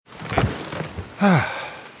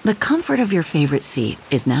The comfort of your favorite seat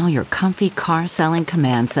is now your comfy car selling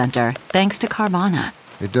command center, thanks to Carvana.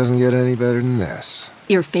 It doesn't get any better than this.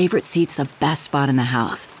 Your favorite seat's the best spot in the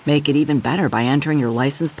house. Make it even better by entering your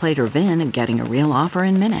license plate or VIN and getting a real offer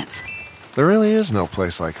in minutes. There really is no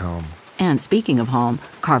place like home. And speaking of home,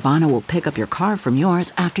 Carvana will pick up your car from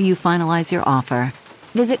yours after you finalize your offer.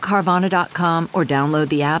 Visit Carvana.com or download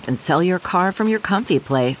the app and sell your car from your comfy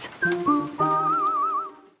place.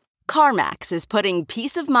 CarMax is putting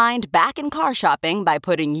peace of mind back in car shopping by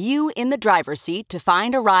putting you in the driver's seat to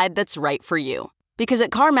find a ride that's right for you. Because at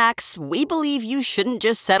CarMax, we believe you shouldn't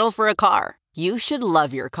just settle for a car. You should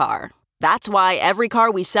love your car. That's why every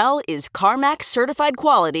car we sell is CarMax certified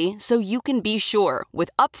quality, so you can be sure with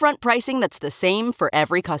upfront pricing that's the same for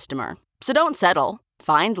every customer. So don't settle.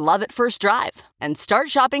 Find love at first drive and start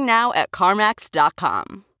shopping now at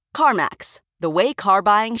CarMax.com. CarMax, the way car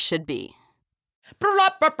buying should be.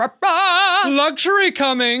 Luxury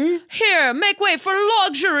coming! Here, make way for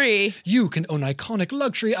luxury! You can own iconic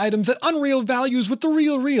luxury items at unreal values with The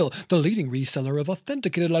Real, the leading reseller of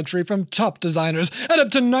authenticated luxury from top designers at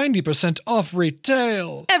up to 90% off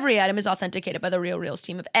retail. Every item is authenticated by The Real's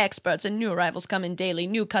team of experts, and new arrivals come in daily.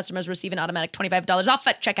 New customers receive an automatic $25 off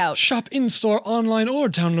at checkout. Shop in-store, online, or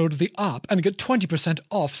download the app and get 20%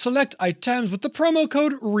 off select items with the promo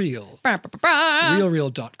code REAL.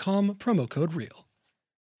 Realreal.com, promo code REAL.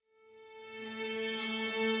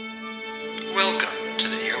 Welcome to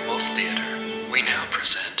the Earwolf Theater. We now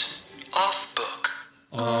present Off Book.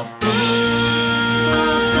 Off Book,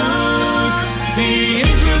 the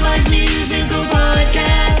improvised musical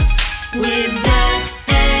podcast with Zach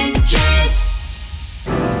and Jess.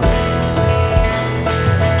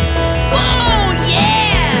 Whoa,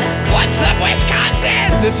 yeah! What's up,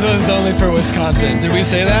 Wisconsin? This one's only for Wisconsin. Did we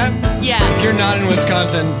say that? Yeah. If you're not in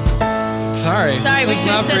Wisconsin, sorry. Sorry, we It's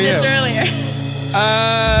should have not said for this you. earlier.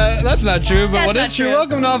 That's not true, but That's what not is true? true.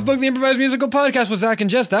 Welcome to Off Book, the improvised musical podcast with Zach and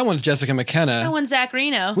Jess. That one's Jessica McKenna. That one's Zach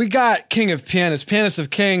Reno. We got King of Pianists, Pianist of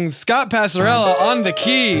Kings, Scott Passarella on the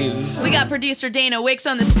keys. We got producer Dana Wicks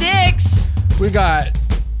on the sticks. We got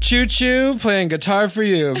Choo Choo playing guitar for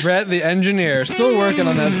you, Brett the engineer, still working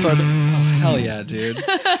on that sort of... Oh, hell yeah, dude.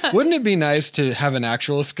 Wouldn't it be nice to have an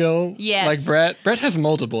actual skill? Yes. Like Brett? Brett has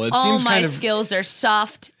multiple. It All seems my kind of... skills are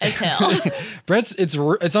soft as hell. Brett's, it's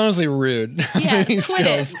honestly rude how Yeah, many quit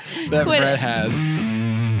skills it. that Quit Brett it. has.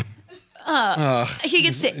 He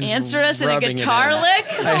gets to He's answer us in a rubbing it guitar in. lick?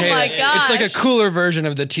 I Oh hate my it. gosh. It's like a cooler version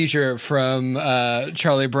of the teacher from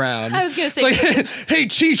Charlie Brown. I was gonna say- It's like, hey,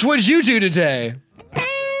 Cheech, what'd you do today?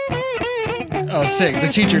 Oh, sick. The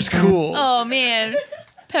teacher's cool. Oh man,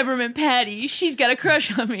 Peppermint Patty, she's got a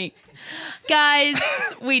crush on me. Guys,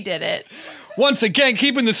 we did it. Once again,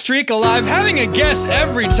 keeping the streak alive, having a guest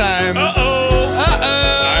every time.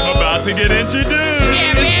 I'm about to get introduced.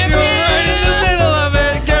 Yeah, You're man, right in the middle of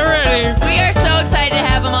it. Get ready. We are so excited to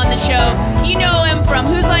have him on the show. You know him from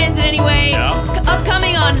Whose Line Is It Anyway? Yeah.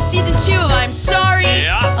 Upcoming on season 2 of I'm Sorry.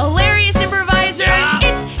 Yeah. Hilarious improviser. Yeah.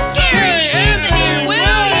 It's Gary Anthony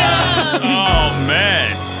Williams. Oh, man.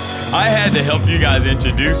 I had to help you guys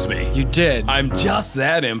introduce me. You did. I'm just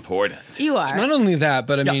that important. You are. Not only that,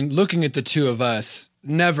 but I mean, looking at the two of us,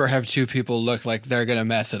 never have two people look like they're going to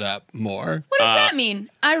mess it up more. What does that mean?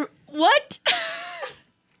 What?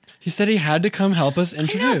 He said he had to come help us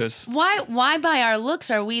introduce. Why by our looks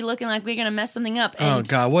are we looking like we're gonna mess something up? Oh And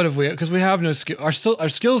God, what have we? Because we have no skill. Our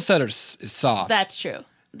skill set is soft. That's true.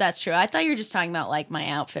 That's true. I thought you were just talking about like my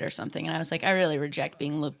outfit or something, and I was like, I really reject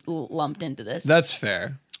being lumped into this. That's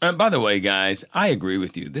fair. By the way, guys, I agree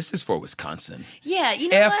with you. This is for Wisconsin. Yeah, you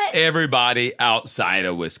know F what? everybody outside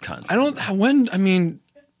of Wisconsin. I don't.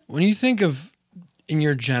 When you think of in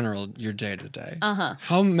your day to day,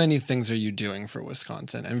 how many things are you doing for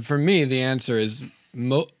Wisconsin? And for me, the answer is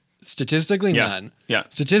statistically Yeah. none. Yeah.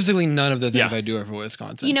 Statistically, none of the things Yeah. I do are for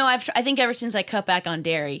Wisconsin. You know, I think ever since I cut back on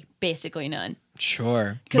dairy, basically none.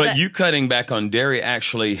 Sure. But you cutting back on dairy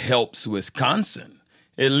actually helps Wisconsin.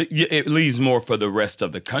 It leaves more for the rest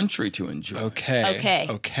of the country to enjoy.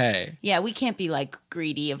 Okay. Yeah, we can't be like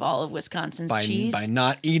greedy of all of Wisconsin's cheese. By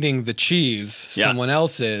not eating the cheese, Yeah. somebody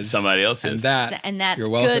else is. and that's you're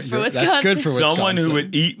good welcome. for That's Wisconsin. good for Wisconsin. Someone who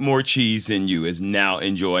would eat more cheese than you is now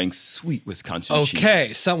enjoying sweet Wisconsin cheese. Okay,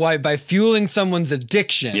 so by fueling someone's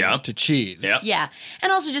addiction Yeah. to cheese. Yeah. Yeah,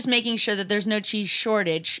 and also just making sure that there's no cheese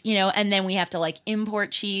shortage, you know, and then we have to like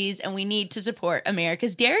import cheese, and we need to support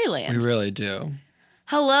America's Dairyland. We really do.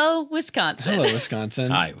 Hello, Wisconsin. Hello,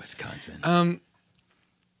 Wisconsin. Hi, Wisconsin.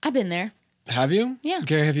 I've been there. Have you? Yeah.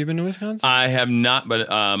 Gary, have you been to Wisconsin? I have not, but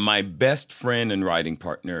my best friend and writing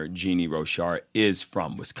partner, Jeannie Rochard, is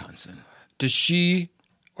from Wisconsin. Does she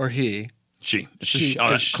or he She. It's She, a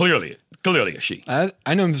 'cause clearly a she.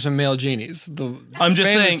 I know some male genies. I'm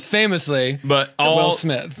just saying, famously, but Will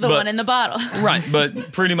Smith. The one in the bottle. Right,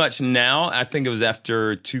 but pretty much now, I think it was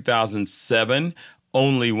after 2007,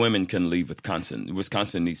 only women can leave Wisconsin.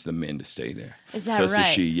 Wisconsin needs the men to stay there. Is that so it's right?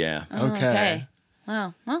 a she, yeah. Okay.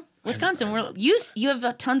 Wow. Well, Wisconsin. You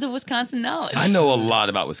have tons of Wisconsin knowledge. I know a lot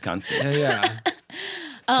about Wisconsin. Yeah.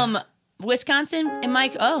 Wisconsin and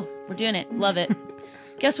Mike. Oh, we're doing it. Love it.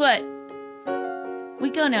 Guess what? We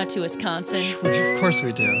go now to Wisconsin. Of course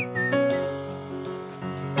we do.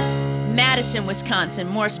 Madison, Wisconsin,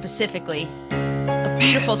 more specifically. A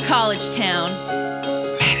beautiful college town.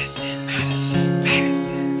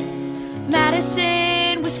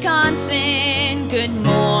 Madison, Wisconsin, good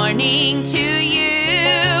morning to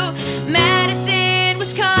you. Madison,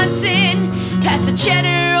 Wisconsin, past the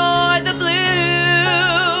cheddar or the blue.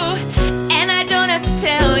 And I don't have to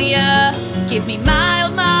tell ya, give me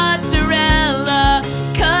mild mozzarella,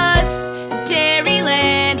 'cause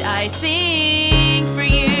Dairyland I sing for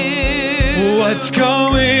you. What's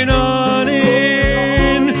going on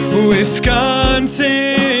in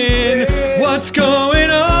Wisconsin? What's going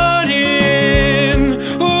on in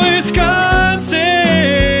Wisconsin?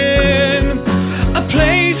 A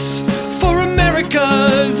place for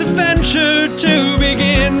America's adventure to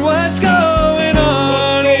begin. What's going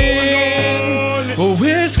on in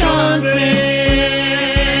Wisconsin?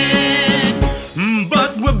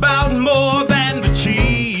 But we're about more than the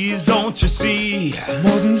cheese, don't you see?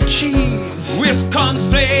 More than the cheese.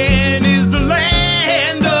 Wisconsin is the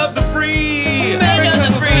land of the free. Land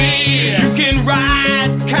of the free. You can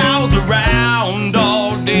ride cows around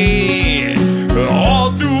all day,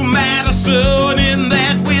 all through Madison in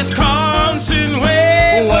that Wisconsin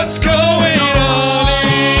way. What's going on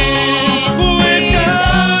in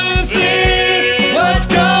Wisconsin? What's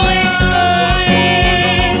going on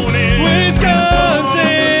in Wisconsin?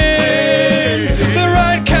 The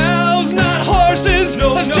right cows, not horses.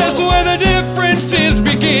 That's just where the differences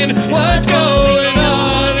begin. What's going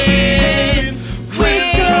on in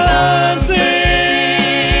Wisconsin?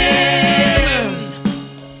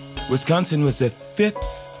 Wisconsin was the 5th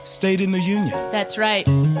state in the Union. That's right.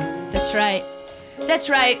 That's right. That's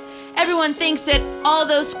right. Everyone thinks that all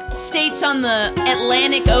those states on the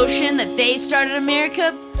Atlantic Ocean, that they started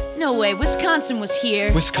America. No way. Wisconsin was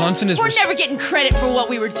here. Wisconsin is. We're never getting credit for what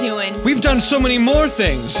we were doing. We've done so many more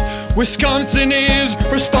things. Wisconsin is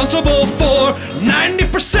responsible for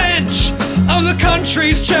 90% of the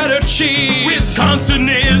country's cheddar cheese. Wisconsin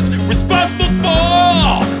is responsible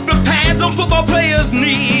for the pads on football players'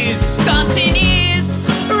 knees. Wisconsin is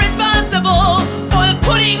responsible for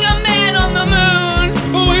putting a man on the moon.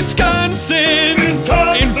 Wisconsin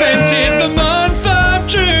invented the month of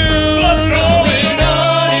June. What's going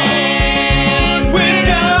on in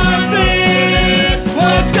Wisconsin?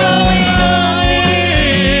 What's going on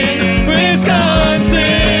in Wisconsin?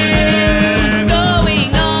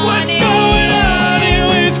 Going on What's in going on in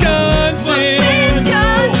Wisconsin?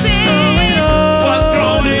 Wisconsin? What's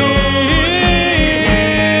going on in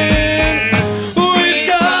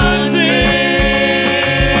Wisconsin?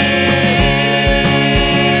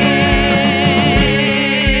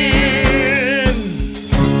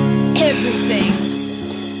 Everything.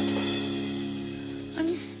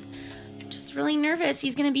 I'm just really nervous.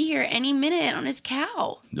 He's gonna be here any minute on his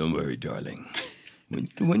cow. Don't worry, darling.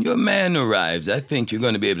 When your man arrives, I think you're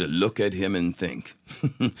going to be able to look at him and think,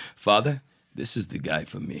 Father, this is the guy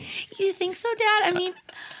for me. You think so, Dad? I mean,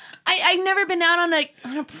 I've never been out on a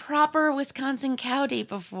proper Wisconsin cow date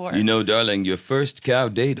before. You know, darling, your first cow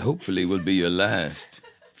date hopefully will be your last.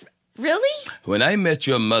 Really? When I met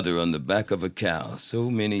your mother on the back of a cow so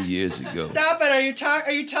many years ago. Stop it! Are you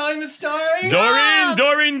telling the story?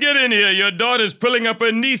 Doreen, get in here. Your daughter's pulling up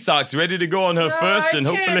her knee socks, ready to go on her first, and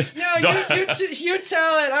hopefully. you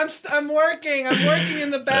tell it. I'm working. I'm working in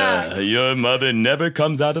the back. Your mother never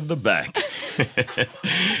comes out of the back.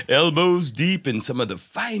 Elbows deep in some of the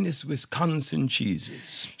finest Wisconsin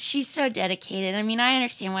cheeses. She's so dedicated. I mean, I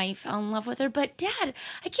understand why you fell in love with her, but Dad,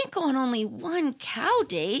 I can't go on only one cow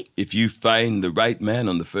date. If you find the right man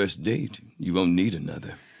on the first date, you won't need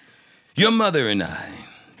another. Your mother and I,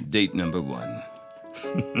 date number 1.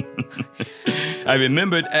 I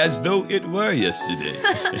remember it as though it were yesterday.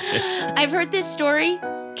 I've heard this story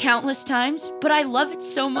countless times, but I love it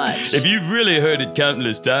so much. If you've really heard it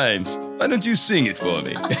countless times, why don't you sing it for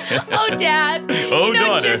me? Oh, Dad. Oh, you know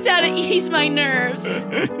daughter. just how to ease my nerves.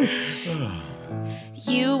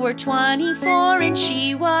 You were 24 and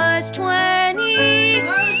she was 20. I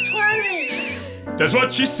was 20. That's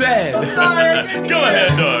what she said. Go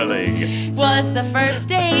ahead, darling. Was the first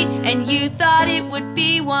date and you thought it would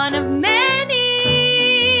be one of many.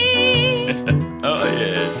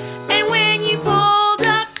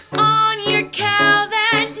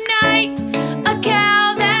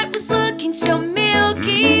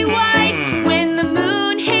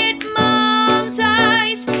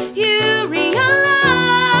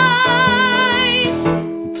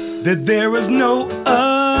 that there is no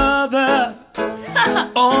other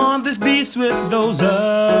on this beast with those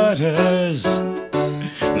udders.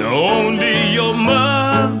 Only your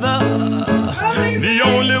mother, the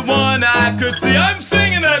only one I could see. I'm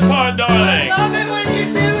singing that part, darling. I love it when you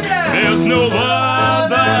do that. There's no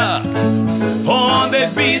other on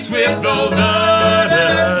that beast with those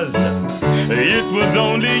udders. It was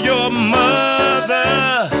only your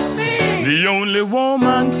mother, the only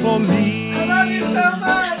woman for me. I love you so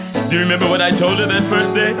much. Do you remember what I told her that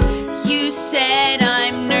first day? You said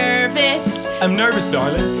I'm nervous I'm nervous,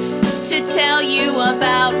 darling. to tell you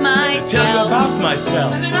about myself. Tell you about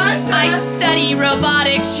myself. And then I said, I study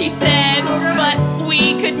robotics, she said, but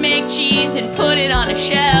we could make cheese and put it on a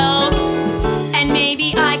shelf. And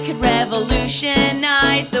maybe I could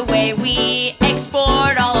revolutionize the way we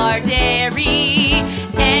export all our dairy.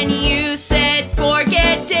 And you said,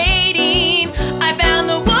 forget dating. I found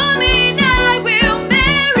the woman I will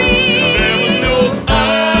marry. There was no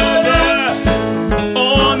other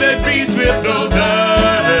on that beast with those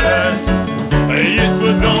udders. It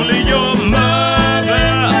was only your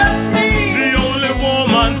mother, the only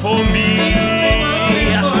woman for me.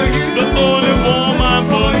 The only woman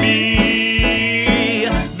for me.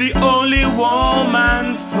 The only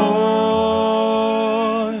woman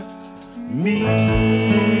for me.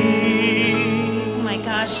 Oh my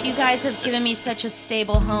gosh, you guys have given me such a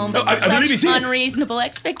stable home, but I believe he's such here. unreasonable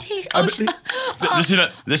expectations.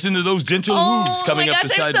 Listen to those gentle hooves coming my up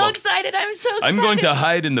gosh, the I'm sidewalk. so excited. I'm so excited. I'm going to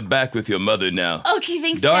hide in the back with your mother now. Okay,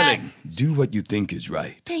 thanks, Darling, Dad. do what you think is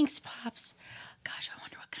right. Thanks, Pops. Gosh, I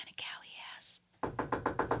wonder what kind of cow he has.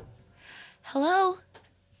 Hello?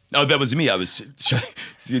 Oh, that was me. I was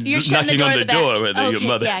You're shutting knocking the door on to the door the back. with your Okay,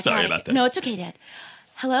 mother. yeah, Sorry got it. about that. No, it's okay, Dad.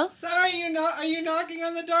 Hello? Sorry, are you knocking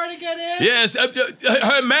on the door to get in? Yes,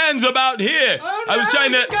 her man's about here. Oh, no, I was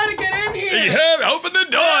trying to. you gotta get in here. Yeah, open the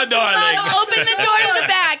door, darling. Mom, open the door to the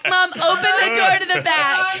back. Mom, open the door to the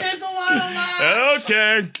back. There's a lot of lights.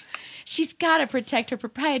 Okay. She's got to protect her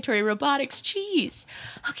proprietary robotics cheese.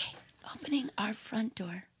 Okay, opening our front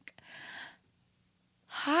door.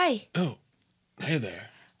 Hi. Oh, hey there.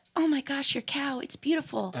 Oh my gosh, your cow. It's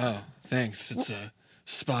beautiful. Oh, thanks. It's a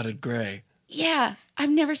spotted gray. Yeah, I've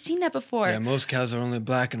never seen that before. Yeah, most cows are only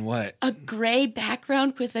black and white. A gray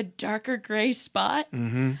background with a darker gray spot?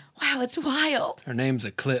 Mm-hmm. Wow, it's wild. Her name's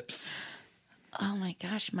Eclipse. Oh my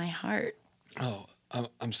gosh, my heart. Oh,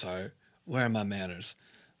 I'm sorry. Where are my manners?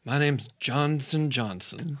 My name's Johnson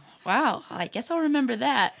Johnson. Wow, I guess I'll remember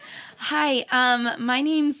that. Hi, my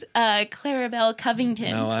name's Clarabelle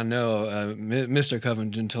Covington. No, I know. Mr.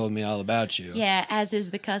 Covington told me all about you. Yeah, as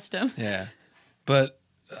is the custom. Yeah. But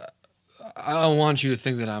I don't want you to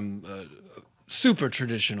think that I'm a super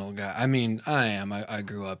traditional guy. I mean, I am. I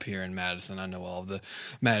grew up here in Madison. I know all the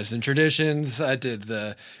Madison traditions. I did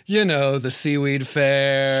the seaweed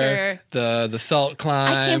fair. Sure. The salt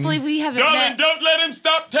climb. I can't believe we haven't Darling, met. don't let him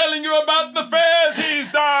stop telling you about the fairs he's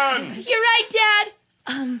done. You're right, Dad.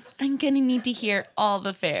 I'm gonna need to hear all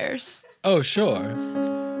the fairs. Oh, sure.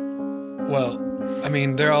 Well, I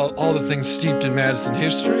mean, they're all the things steeped in Madison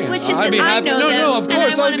history. Which is that I know them. No, of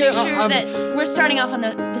course. And I want to I'll make sure that we're starting off on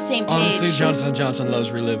the same page. Honestly, Johnson & Johnson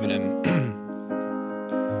loves reliving him.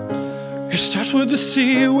 It starts with the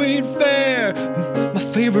seaweed fair, my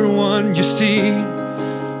favorite one, you see.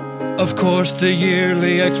 Of course, the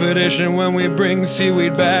yearly expedition when we bring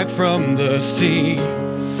seaweed back from the sea.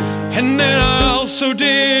 And then I also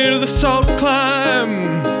did the salt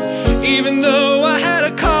climb, even though I had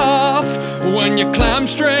a cough. When you climb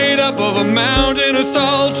straight up of a mountain of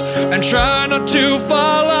salt and try not to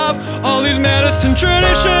fall off. All these medicine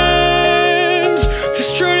traditions,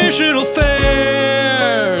 these traditional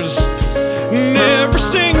fairs, and every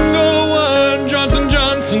single one, Johnson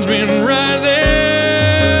Johnson's been right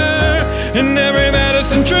there. In every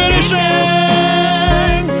medicine tradition,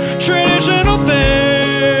 traditional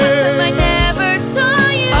fair. I never saw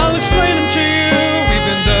you. I'll explain them to you,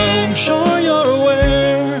 even though I'm sure you're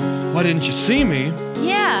aware. Why didn't you see me?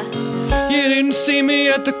 Yeah. You didn't see me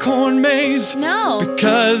at the corn maze. No.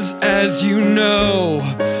 Because, as you know,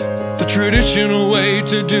 the traditional way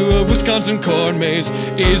to do a Wisconsin corn maze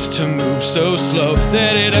is to move so slow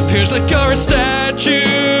that it appears like you're a statue.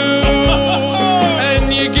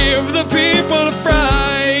 And you give the people a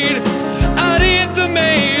fright. I did the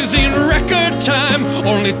maze in record time,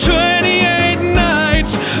 only 28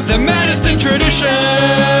 nights. The Madison tradition,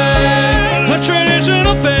 a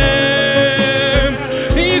traditional fair.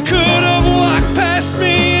 You could have walked past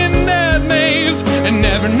me in that maze and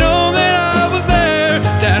never known that I was there.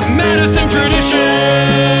 That Madison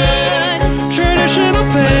tradition, traditional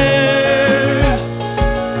fairs.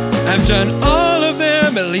 I've done all of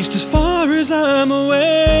them at least as far as I'm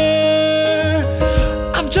aware.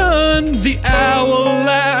 I've done the owl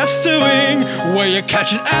lassoing, where you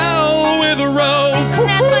catch an owl with a rope.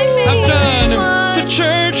 That's my favorite I've done one. the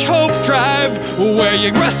church hope drive, where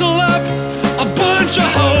you wrestle up a bunch of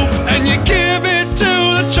hope and you give it to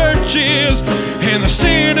the churches and the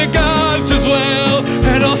synagogues as well,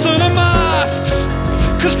 and also the mosques,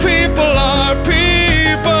 'cause people are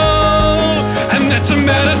people, and that's a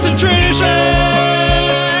medicine tradition.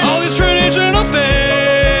 All these traditional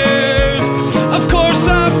fairs. Of course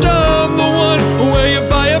I've done the one where you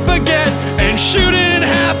buy a baguette and shoot it in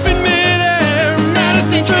half in midair.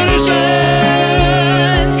 Medicine tradition.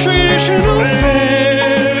 Traditional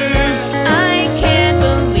fairs. I can't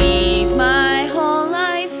believe my whole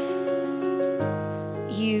life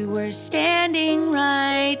you were standing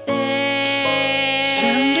right there.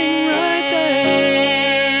 Standing right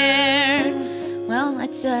there. Well,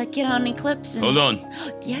 let's get on Eclipse and... Hold on,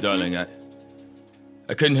 Yeah, darling. I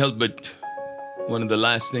couldn't help but one of the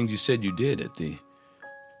last things you said you did at the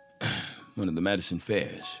one of the Madison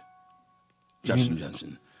fairs.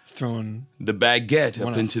 Johnson. Throwing, The baguette up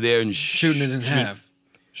Wanna into there and shooting it in half.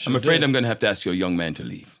 I'm afraid I'm going to have to ask your young man to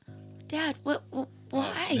leave. Dad, why?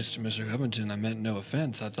 Mr. Covington, I meant no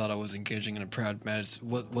offense. I thought I was engaging in a proud Madison.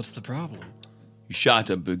 What's the problem? You shot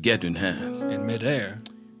a baguette in half. In midair?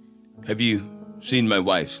 Have you seen my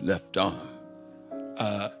wife's left arm?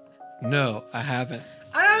 No, I haven't.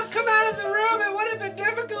 I don't come out of the room. It would have been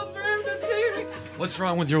difficult for him to see me. What's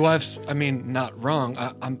wrong with your wife's? I mean, not wrong.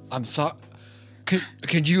 I'm sorry.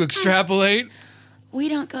 Could you extrapolate? We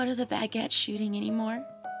don't go to the baguette shooting anymore.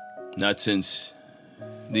 Not since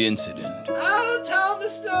the incident. I'll tell the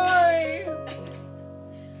story.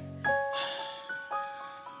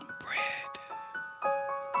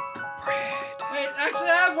 Wait, actually,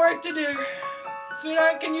 I have work to do.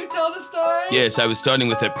 Sweetheart, can you tell the story? Yes, I was starting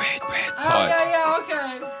with that bread Oh, part. yeah,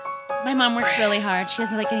 okay. My mom works really hard. She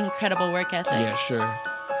has like an incredible work ethic. Yeah, sure.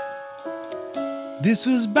 This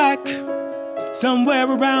was back somewhere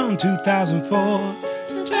around 2004.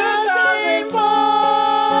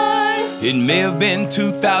 2004. It may have been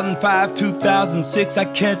 2005, 2006, I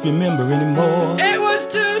can't remember anymore. It was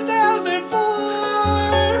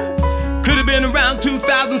 2004. Could have been around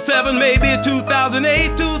 2007, maybe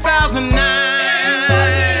 2008,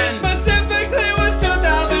 2009. Specifically, it was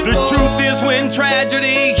 2004. The truth is when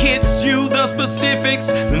tragedy hits you, the specifics,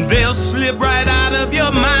 they'll slip right out of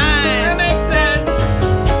your mind. That makes sense.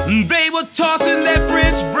 They were tossing that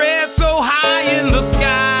French bread so high in the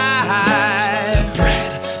sky. The bread.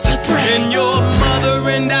 And your mother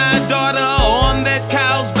and I, daughter, on that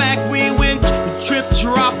cow's back, we went trip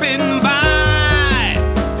dropping by.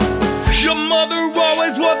 Your mother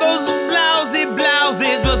always wore those blousy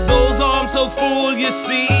blouses, but those arms so full, you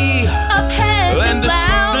see. A peasant And the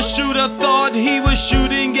blouse. shooter thought he was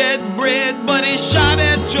shooting at bread, but he shot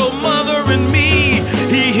at your mother and me.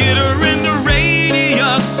 He hit her in the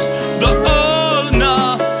radius, the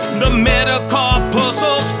ulna, the metacarpals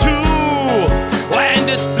too. And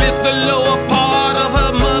it split the lower part of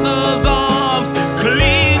her mother's arms,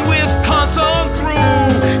 clean Wisconsin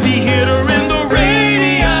through. He hit her in the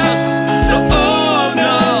radius, the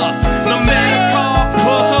ulna, the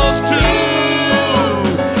metacarpals too.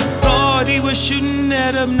 Thought he was shooting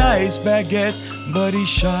at a nice baguette, but he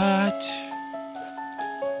shot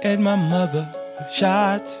at my mother.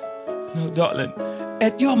 Shot, no, darling,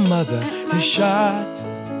 at your mother. He shot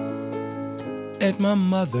at my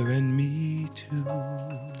mother and me too.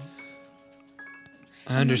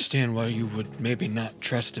 I understand why you would maybe not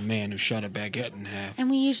trust a man who shot a baguette in half. And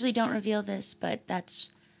we usually don't reveal this, but that's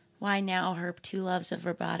why now her two loves of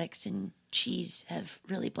robotics and cheese have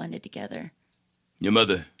really blended together. Your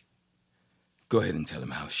mother, go ahead and tell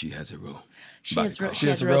him how she has a She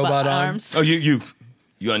has a robot arm? arms. Oh, you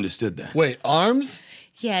understood that. Wait, arms?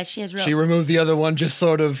 Yeah, she has She removed the other one just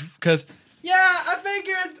sort of because. Yeah, I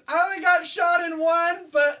figured I only got shot in one,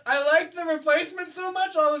 but I liked the replacement so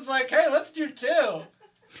much, I was like, hey, let's do two.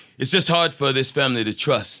 It's just hard for this family to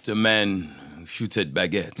trust a man who shoots at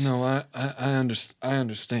baguettes. No, I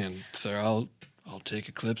understand, sir. I'll take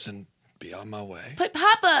Eclipse and be on my way. But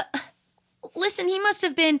Papa, listen, he must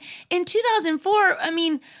have been in 2004. I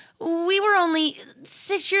mean, we were only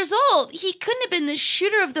 6 years old. He couldn't have been the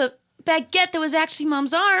shooter of the baguette that was actually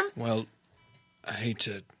Mom's arm. Well, I hate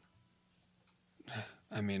to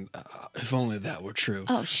I mean, if only that were true.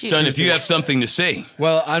 Oh, shoot. Son, if you have something to say,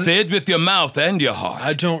 say it with your mouth and your heart.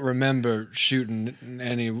 I don't remember shooting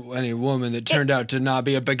any woman that turned out to not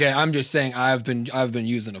be a baguette. I'm just saying I've been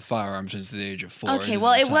using a firearm since the age of 4. Okay,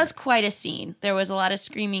 well, it was quite a scene. There was a lot of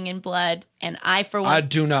screaming and blood, and I, for one, I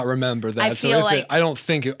do not remember that. I feel I don't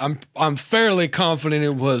think it, I'm fairly confident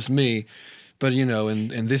it was me. But, you know,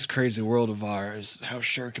 in this crazy world of ours, how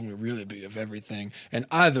sure can we really be of everything? And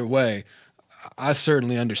either way, I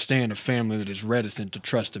certainly understand a family that is reticent to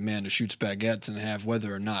trust a man who shoots baguettes in half,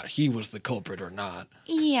 whether or not he was the culprit or not.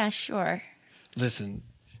 Yeah, sure. Listen,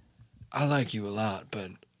 I like you a lot,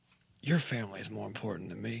 but your family is more important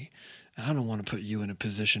than me. And I don't want to put you in a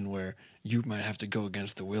position where you might have to go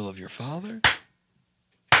against the will of your father.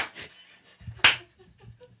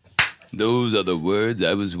 Those are the words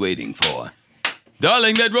I was waiting for.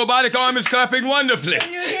 Darling, that robotic arm is clapping wonderfully.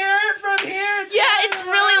 Can you hear it from here? Yeah, it's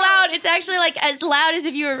really loud. It's actually like as loud as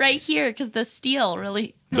if you were right here because the steel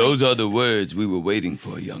really. Those are the words we were waiting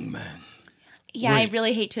for, young man. Yeah, I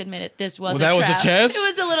really hate to admit it. This was that was a test? It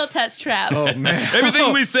was a little test trap. Oh, man.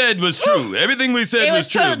 Everything we said was true. Everything we said it was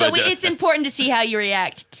true. totally, but it's important to see how you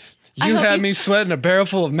react. You had me sweating a barrel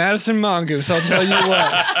full of Madison Mongoose, I'll tell you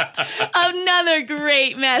what. Another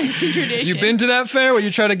great Madison tradition. You been to that fair where you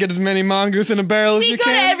try to get as many mongoose in a barrel as you We can?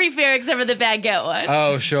 go to every fair except for the baguette one.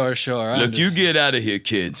 Oh, sure. Look, you get out of here,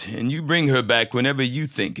 kids, and you bring her back whenever you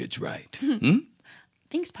think it's right.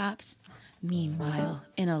 Thanks, Pops. Meanwhile,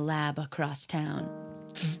 in a lab across town.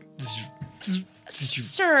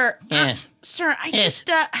 Sir, sir, I just,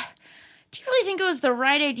 do you really think it was the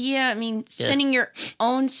right idea? I mean, sending your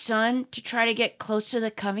own son to try to get close to the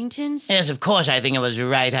Covingtons? Yes, of course I think it was the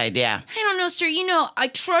right idea. I don't know, sir. You know, I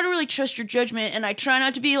try to really trust your judgment, and I try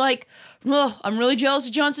not to be like, well, I'm really jealous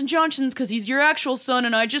of Johnson Johnson's because he's your actual son,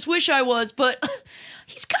 and I just wish I was, but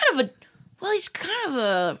he's kind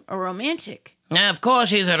of a romantic. Of course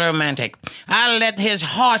he's a romantic. I'll let his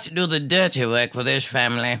heart do the dirty work for this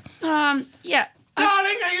family. Yeah.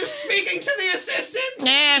 Darling, are you speaking to the assistant?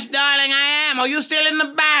 Yes, darling, I am. Are you still in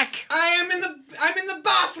the back? I'm in the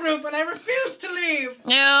bathroom and I refuse to leave.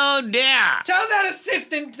 Oh, dear. Tell that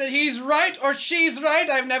assistant that he's right or she's right.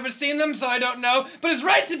 I've never seen them, so I don't know. But it's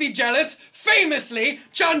right to be jealous. Famously,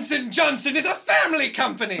 Johnson Johnson is a family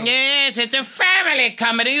company. Yes, it's a family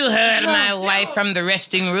company. You heard my wife from the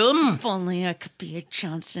resting room. If only I could be a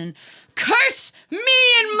Johnson. Curse me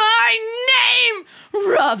and my name!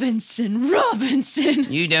 Robinson.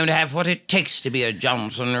 You don't have what it takes to be a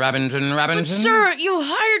Johnson Robinson. But sir, you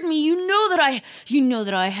hired me. You know that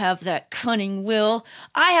I have that cunning will.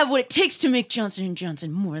 I have what it takes to make Johnson &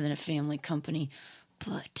 Johnson more than a family company,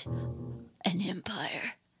 but an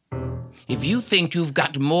empire. If you think you've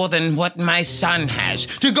got more than what my son has,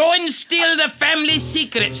 to go and steal the family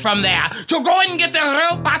secrets from there, to go and get the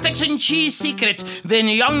robotics and cheese secrets, then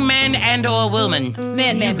young man and or woman.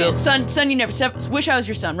 Man. Son, you never said, wish I was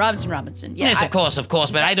your son, Robinson. Yeah, yes, of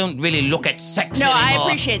course, but I don't really look at sex anymore. No, I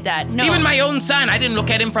appreciate that. No. Even my own son, I didn't look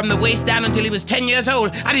at him from the waist down until he was 10 years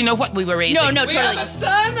old. I didn't know what we were raising. No, We totally. have a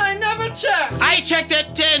son? I never checked. I checked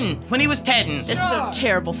at 10, when he was 10. This is a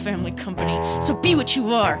terrible family company. So be what you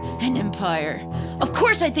are, an empire. Of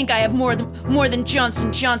course I think I have more than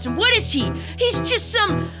Johnson Johnson. What is he? He's just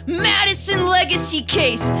some Madison legacy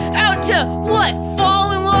case. Out to, what,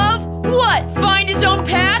 fall in love? What, find his own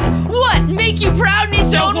path? What, make you proud in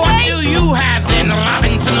his own way? So what do you have then,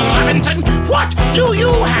 Robinson? What do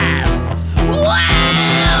you have?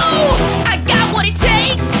 Wow! I got what it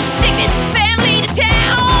takes to take this family to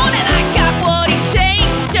town, and I got what it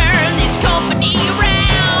takes to turn this company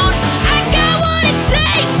around. I got what it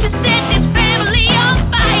takes to set this family on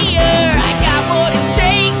fire. I got what it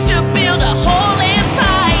takes to build a whole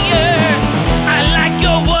empire. I like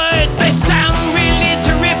your words, they sound really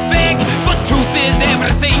terrific, but truth is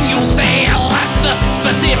everything you say, I like the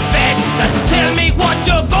specifics. Tell me what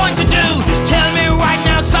you're going to do, tell me right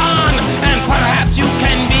now, son, and perhaps you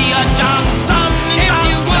can be a Johnson. If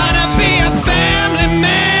you wanna be a family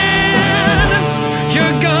man,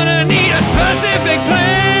 you're gonna need a specific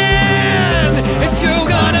plan. If you're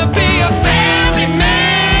gonna be a family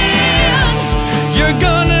man, you're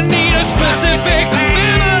gonna need a specific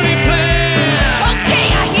family plan. Okay,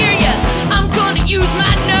 I hear ya. I'm gonna use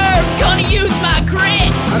my nerve, gonna use my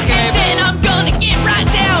grit. Okay, and then I'm gonna get right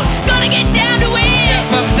down, gonna get down to it.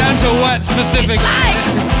 But down to what specific? Like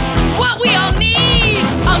what we all need.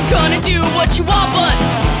 I'm gonna do what you want, but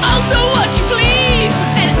also what you please.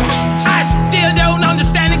 And I still don't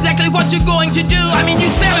understand exactly what you're going to do. I mean, you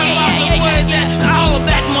said a lot of words, and all of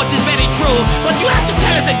that much is very true. but you have to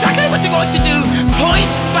tell us exactly what you're going to do,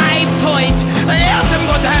 point by point. Else I'm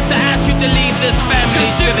going to have to ask you to leave this family.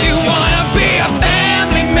 'Cause if you wanna be a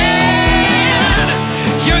family man,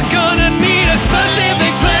 you're gonna need a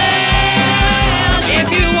specific plan. If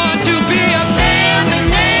you want to be a family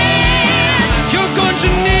man, you're going to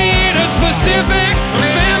need a specific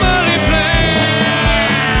family plan.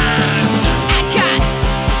 I got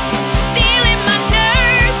steel in my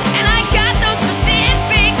nerves, and I got those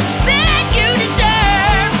specifics that you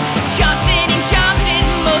deserve. Johnson & Johnson,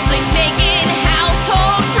 mostly making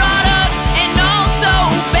household products and also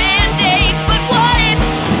Band-Aids. But what if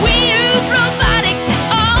we use robotics and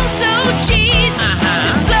also cheese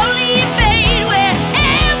to slowly invade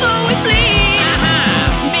wherever we please?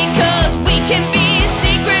 Because we can be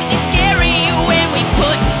secretly scary when we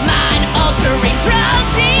put mind-altering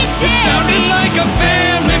drugs in dairy. Sounded like a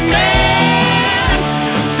family man,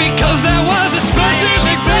 because that was a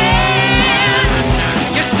specific plan.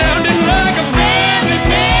 You sounded like a family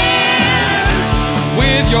man,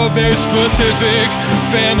 with your very specific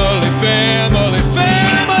family plan.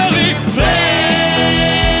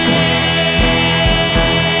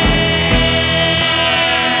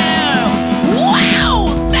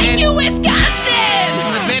 Wow! Thank you,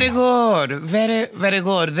 Wisconsin! Very good. Very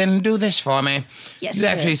good. Then do this for me. Yes, You sir.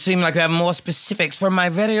 actually seem like you have more specifics for my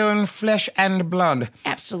very own flesh and blood.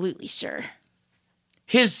 Absolutely, sir.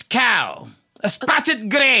 His cow, a spotted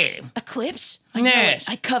grey. Eclipse? I know Yes. it.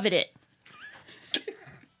 I covet it.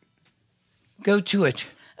 Go to it.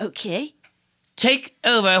 Okay. Take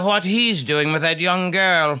over what he's doing with that young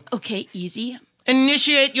girl. Okay, easy.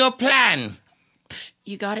 Initiate your plan.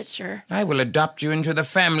 You got it, sir. I will adopt you into the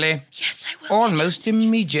family Yes, I will. almost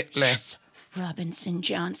immediately. Yes. Robinson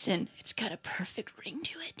Johnson. It's got a perfect ring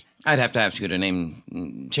to it. I'd have to ask you to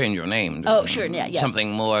change your name. To, Oh, sure, yeah.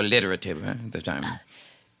 Something more alliterative at the time.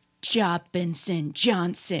 Jobinson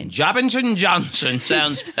Johnson. Jobinson Johnson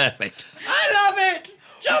sounds perfect. I love it!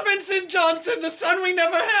 Robinson Johnson, the son we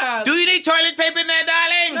never had. Do you need toilet paper in there,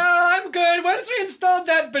 darling? No, I'm good. Once we installed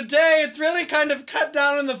that bidet, it's really kind of cut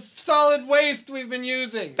down on the solid waste we've been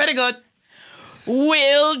using. Very good.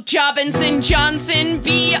 Will Jobinson Johnson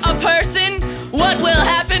be a person? What will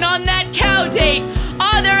happen on that cow date?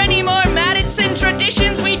 Are there any more Madison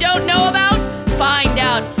traditions we don't know about? Find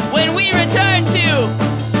out when we return to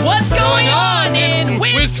What's Going On in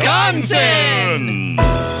Wisconsin?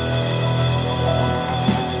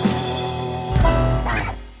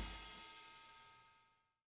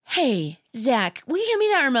 Hey, Zach, will you hand me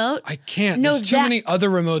that remote? I can't. No, There's too that- many other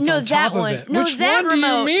remotes no, on top that one. of it. No, Which that one do you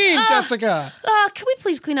remote. mean, Jessica? Can we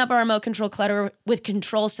please clean up our remote control clutter with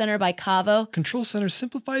Control Center by Cavo? Control Center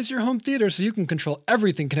simplifies your home theater so you can control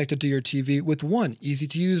everything connected to your TV with one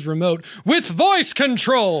easy-to-use remote with voice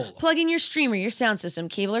control. Plug in your streamer, your sound system,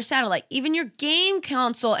 cable or satellite, even your game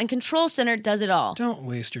console, and Control Center does it all. Don't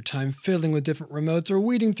waste your time fiddling with different remotes or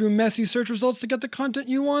weeding through messy search results to get the content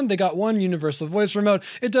you want. They got one universal voice remote.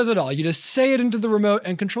 It does it all. You just say it into the remote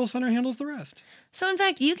and Control Center handles the rest. So in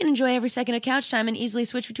fact, you can enjoy every second of couch time and easily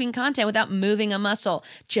switch between content without moving a muscle.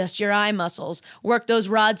 Just your eye muscles. Work those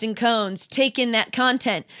rods and cones. Take in that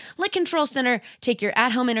content. Let Control Center take your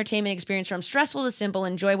at-home entertainment experience from stressful to simple.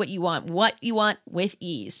 Enjoy what you want with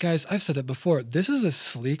ease. Guys, I've said it before. This is a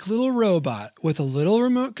sleek little robot with a little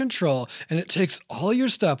remote control, and it takes all your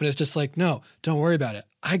stuff, and it's just like, no, don't worry about it.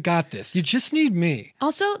 I got this. You just need me.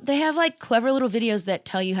 Also, they have like clever little videos that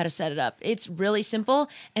tell you how to set it up. It's really simple,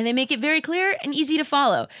 and they make it very clear and easy to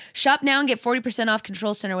follow. Shop now and get 40% off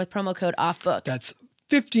Control Center with promo code OFFBOOK. That's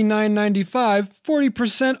 $59.95,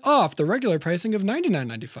 40% off the regular pricing of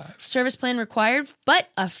 $99.95. Service plan required, but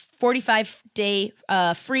a 45-day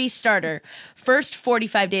free starter. First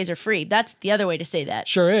 45 days are free. That's the other way to say that.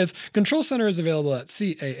 Sure is. Control Center is available at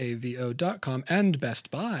caavo.com and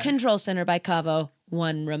Best Buy. Control Center by Cavo.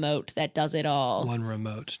 One remote that does it all. One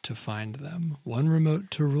remote to find them, one remote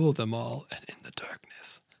to rule them all, and in the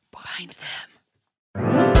darkness, Find them.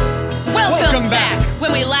 Welcome back.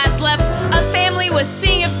 When we last left, a family was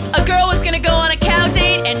seeing if a girl was going to go on a cow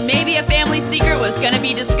date, and maybe a family secret was going to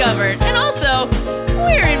be discovered. And also,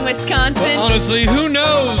 we're in Wisconsin. Well, honestly, who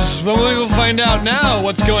knows? Well, we will find out now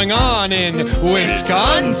what's going on in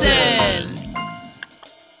Wisconsin.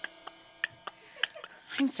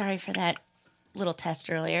 I'm sorry for that little test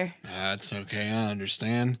earlier. That's okay, I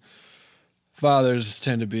understand. Fathers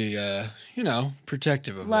tend to be,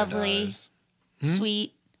 protective of Lovely, their daughters.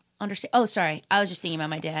 sweet, understand. Oh, sorry. I was just thinking about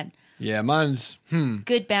my dad. Yeah, mine's,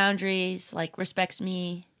 Good boundaries, like respects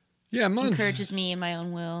me, Yeah, mine's... encourages me in my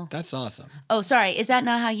own will. That's awesome. Oh, sorry. Is that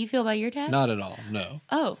not how you feel about your dad? Not at all, no.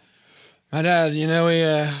 Oh, My dad,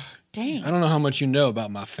 dang. I don't know how much you know about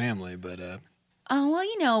my family, but Well,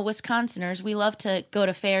 you know, Wisconsiners, we love to go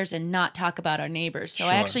to fairs and not talk about our neighbors. So I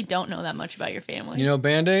Sure. actually don't know that much about your family. You know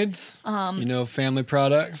Band-Aids? You know Family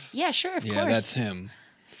Products? Yeah, sure, of course. Yeah, that's him.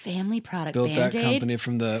 Family product Built Band-Aid. that company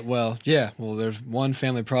from there's one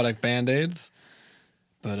family product, Band-Aids,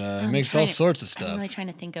 but it makes all sorts of stuff. I'm really trying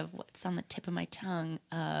to think of what's on the tip of my tongue.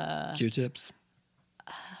 Q-tips,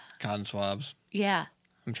 cotton swabs. Yeah.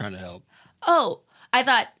 I'm trying to help. Oh, I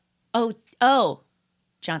thought,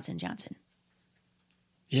 Johnson & Johnson.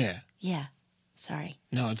 Yeah. Yeah. Sorry.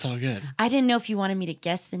 No, it's all good. I didn't know if you wanted me to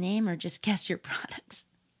guess the name or just guess your products.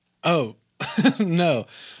 Oh, no.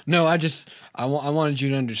 I wanted you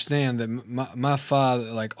to understand that my father,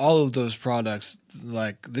 like all of those products,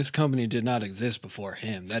 like this company did not exist before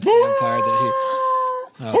him. That's the empire that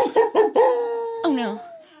he... Oh, no.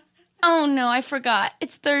 Oh, no, I forgot.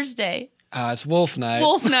 It's Thursday. It's Wolf Night.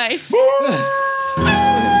 Wolf Night.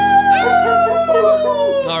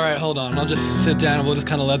 All right, hold on. I'll just sit down and we'll just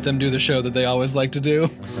kind of let them do the show that they always like to do.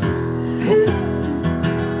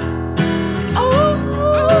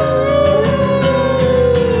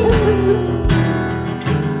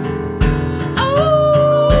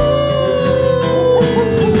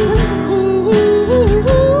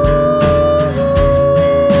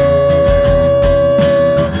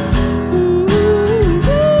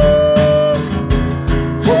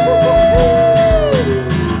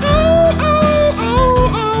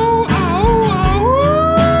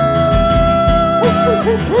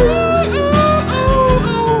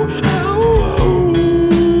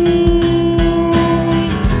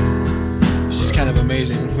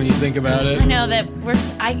 About it. I know that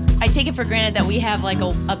I take it for granted that we have like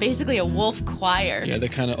a basically a wolf choir. Yeah, they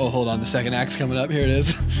kind of. Oh, hold on, the second act's coming up. Here it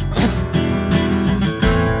is.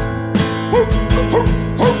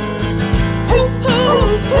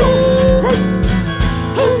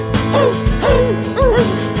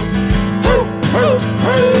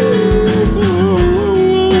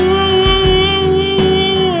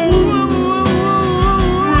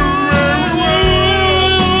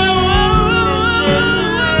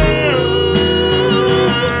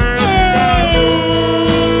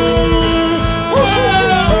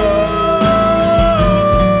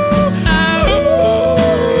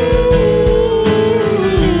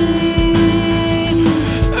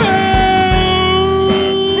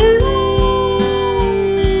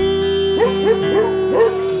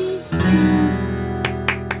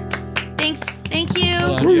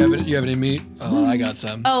 You have any meat? Oh, I got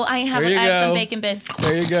some. Oh, I have some bacon bits.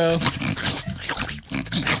 There you go.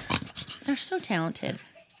 They're so talented.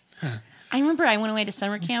 I remember I went away to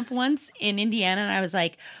summer camp once in Indiana, and I was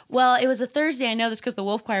like, well, it was a Thursday. I know this because the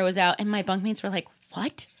Wolf Choir was out, and my bunkmates were like,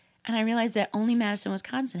 what? And I realized that only Madison,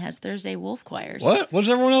 Wisconsin has Thursday Wolf Choirs. What? What does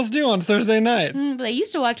everyone else do on Thursday night? They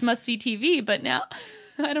used to watch Must See TV, but now,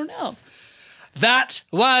 I don't know. That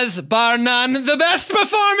was, bar none, the best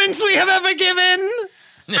performance we have ever given.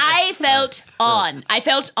 I felt on.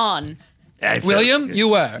 William, you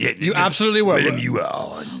were. Yeah, you absolutely were. William, you were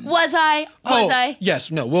on. Was I?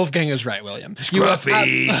 Yes, no, Wolfgang is right, William.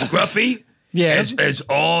 Scruffy. Yes. As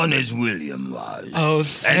on as William was. Oh,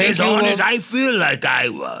 and as on Wolf. as I feel like I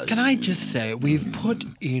was. Can I just say, we've put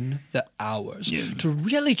in the hours to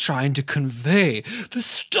really trying to convey the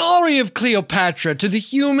story of Cleopatra to the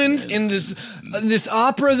humans in this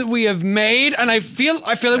opera that we have made, and I feel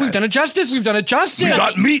like we've done it justice. We've done it justice. We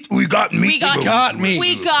got meat. We got meat. We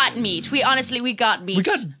got meat. We honestly got meat. We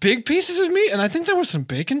got big pieces of meat, and I think there were some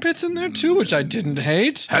bacon bits in there too, which I didn't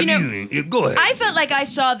hate. Go ahead. I felt like I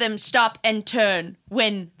saw them stop and turn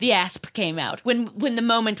when the asp came out, when the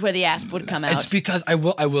moment where the asp would come out. It's because I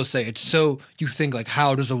will say it's so you think like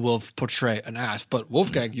how does a wolf portray an asp? But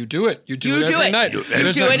Wolfgang, you do it. You do it every night. You do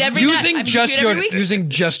it every night. Using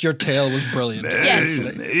just your tail was brilliant. Yes.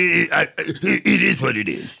 It is what it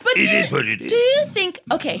is. But it is what it is. Do you think?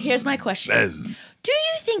 Okay, here's my question. Do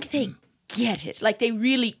you think they get it? Like they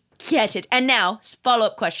really get it? And now,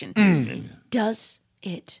 follow-up question: does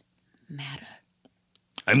it matter?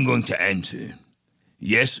 I'm going to answer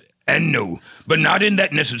yes and no, but not in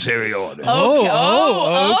that necessary order.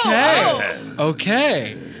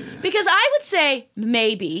 Okay. Because I would say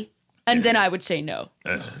maybe, and then I would say no.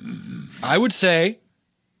 I would say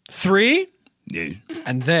 3, Yeah.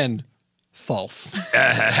 and then false.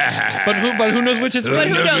 But who knows which is which? But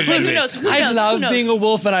who knows? I love being a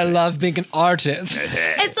wolf, and I love being an artist.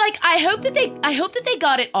 It's like I hope that they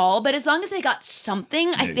got it all, but as long as they got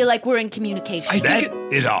something, I feel like we're in communication. That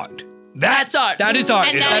is art. That's art. That is art.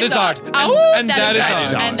 And that is art. And that is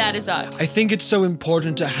art. And that is art. I think it's so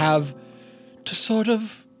important to sort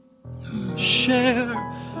of share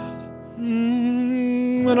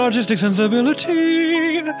an artistic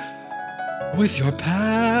sensibility with your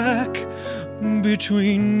pack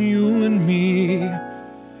between you and me.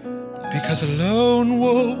 Because a lone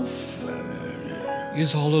wolf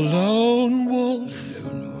is all a lone wolf.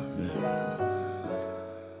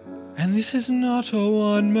 And this is not a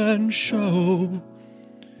one-man show.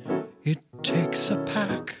 It takes a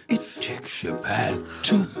pack. It takes a pack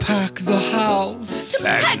to pack the house. To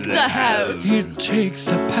pack the house. It takes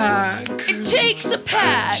a pack. It takes a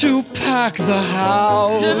pack. To pack the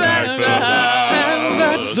house. To pack the house. And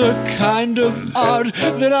that's the kind of art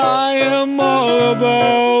that I am all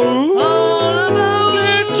about. All about.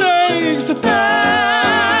 It takes a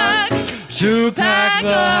pack to pack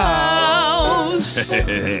the house.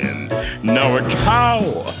 Now a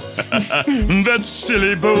cow. That's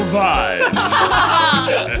silly bovine.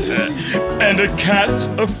 And a cat,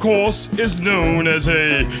 of course, is known as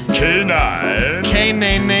a canine.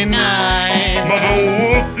 Canine. But a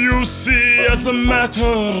wolf you see as a matter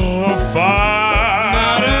of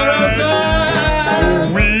fact.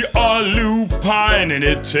 We are lupine and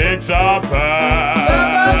it takes a pack.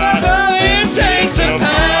 It takes a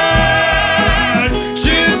pack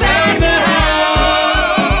to pack the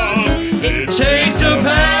house. It takes a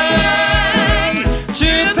pack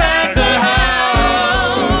to pack the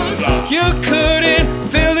house. You couldn't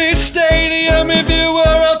fill this stadium if you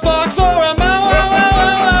were a fox or a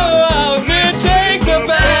mouse. It takes a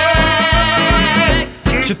pack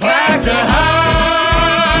to pack the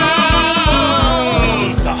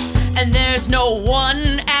house. And there's no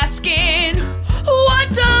one asking, what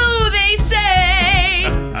do they say?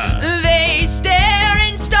 They stare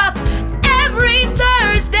and stop every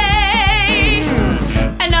Thursday.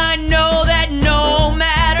 And I know that no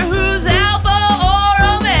matter who's Alpha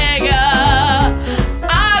or Omega,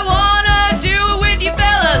 I wanna do it with you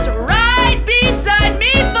fellas right beside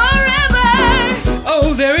me forever.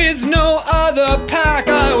 Oh, there is no other pack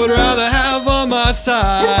I would rather have on my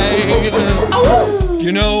side.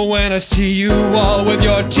 You know when I see you all with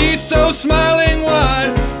your teeth so smiling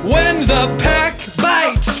wide, when the pack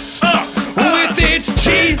bites with its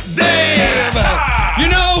teeth, Dave, you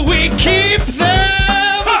know we keep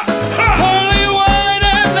them holy white,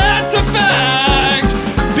 and that's a fact.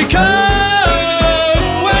 Because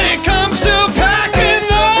when it comes to packing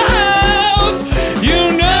the house,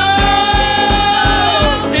 you know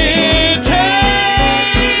it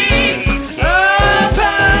takes a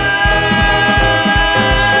pack.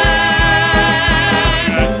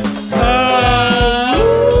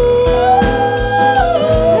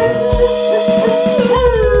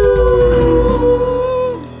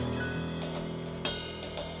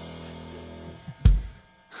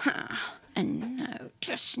 And now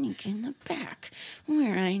to sneak in the back,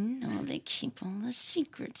 where I know they keep all the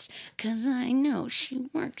secrets, 'cause I know she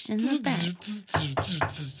works in the back.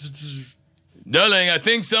 Darling, I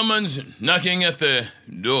think someone's knocking at the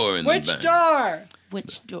door in Which the back. door?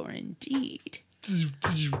 Which door indeed?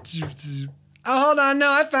 Oh, hold on.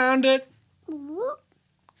 No, I found it.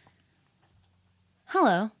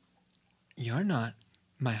 Hello. You're not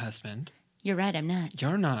my husband. You're right, I'm not.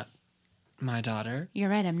 You're not my daughter. You're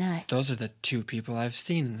right, I'm not. Those are the two people I've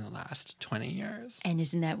seen in the last 20 years. And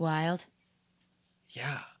isn't that wild?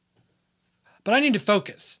 Yeah. But I need to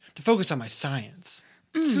focus on my science.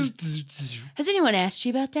 Has anyone asked you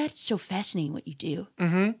about that? It's so fascinating what you do.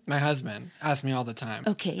 My husband asks me all the time.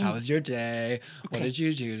 Okay. How was your day? What Okay. did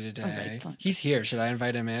you do today? All right, fine. He's here. Should I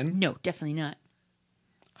invite him in? No, definitely not.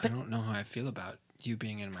 I don't know how I feel about you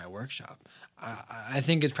being in my workshop. I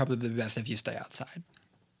think it's probably best if you stay outside.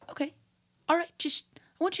 Okay. All right, just,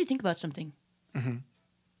 I want you to think about something.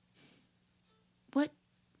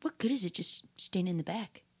 What good is it just staying in the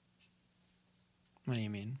back? What do you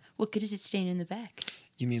mean? What good is it staying in the back?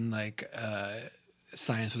 You mean like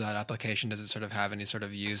science without application? Does it sort of have any sort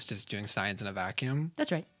of use to doing science in a vacuum?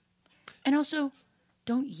 That's right. And also,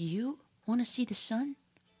 don't you want to see the sun?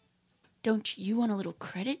 Don't you want a little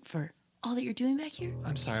credit for all that you're doing back here?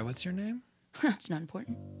 I'm sorry, what's your name? It's not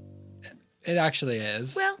important. It actually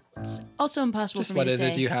is. Well, it's also impossible Just for me what to is say.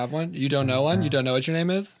 it? Do you have one? You don't know one? You don't know what your name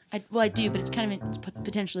is? I do, but it's kind of it's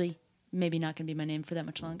potentially maybe not going to be my name for that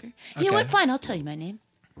much longer. You know Okay. what? Fine, I'll tell you my name.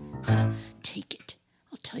 Take it.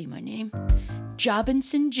 I'll tell you my name.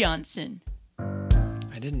 Jobinson Johnson.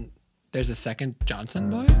 I didn't. There's a second Johnson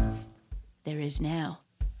boy? There is now.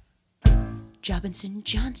 Jobinson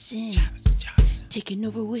Johnson. Johnson. Taking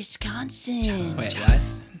over Wisconsin. Wait, what?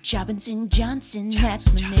 Jobinson Johnson,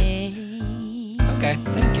 that's my name. Okay,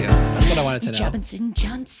 thank you. That's what I wanted to know. Jobinson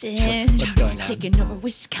Johnson. What's going on? Taking over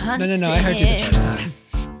Wisconsin. No, I heard you the first time.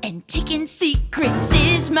 And taking secrets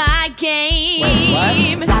is my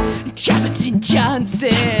game. Jefferson Johnson,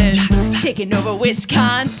 taking over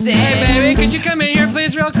Wisconsin. Hey, baby, could you come in here,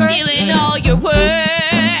 please, real quick? Stealing all your words.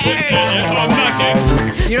 I'm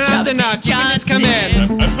knocking. You don't have to knock. You can just come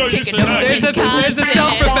in. I'm so used to knocking. There's a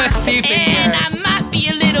self-professed thief in And here. I might be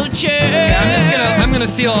a little jerk. Yeah, I'm gonna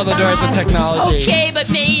seal all the doors with technology. Okay, but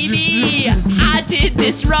maybe I did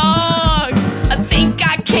this wrong. I think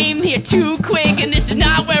I came here too quick, and this is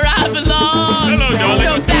not where I belong. Hello, darling.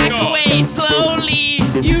 So What's back going on? away slowly.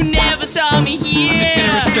 You never saw me here. I'm just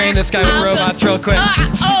gonna restrain this guy with robots real quick.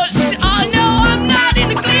 Oh no, I'm not in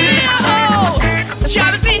the clear. Oh,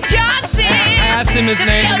 Jefferson Johnson. I asked him his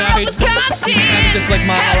name, and now he's Wisconsin. kind of just like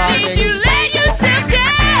How did you monologuing. let yourself down?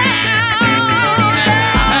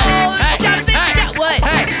 Jefferson,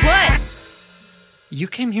 what? You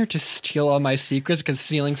came here to steal all my secrets because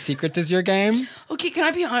stealing secrets is your game? Okay, can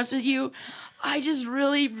I be honest with you? I just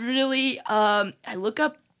really, I look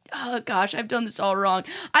up, oh gosh, I've done this all wrong.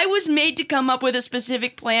 I was made to come up with a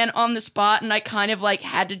specific plan on the spot, and I kind of like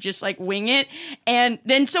had to just like wing it. And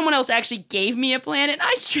then someone else actually gave me a plan, and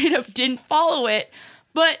I straight up didn't follow it.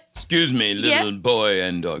 But Excuse me, little boy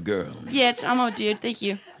and or girl. yeah, I'm a dude. Thank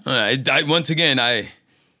you. Once again,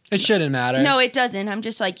 It shouldn't matter. No, it doesn't. I'm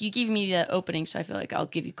just like, you give me the opening, so I feel like I'll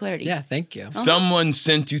give you clarity. Yeah, thank you. someone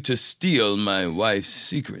sent you to steal my wife's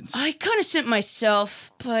secrets. I kind of sent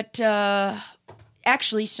myself, but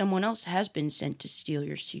actually, someone else has been sent to steal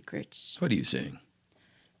your secrets. What are you saying?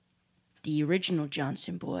 The original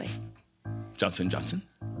Johnson boy. Johnson Johnson?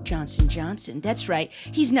 Johnson. That's right.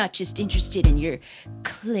 He's not just interested in your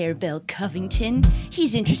Clarabelle Covington.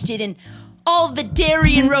 He's interested in all the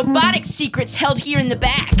dairy and robotics secrets held here in the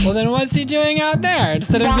back. Well, then what's he doing out there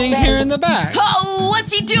instead of being here in the back? Oh,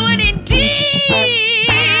 what's he doing indeed?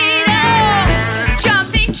 Oh,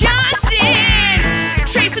 Johnson.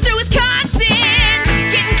 Traipsing through Wisconsin.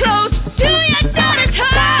 Getting close to your daughter's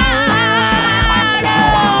heart.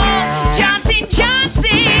 Oh, Johnson.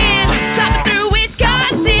 Slopping through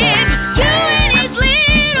Wisconsin. Doing his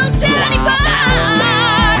little tiny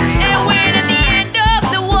part. And when at the end of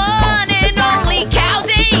the one and only cow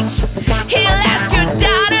date, he'll ask your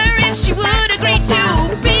daughter if she would agree to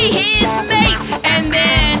be his mate. And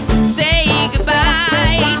then say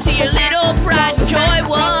goodbye to your little pride and joy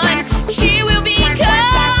one. She will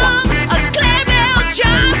become a Clarabelle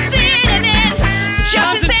Johnson. And then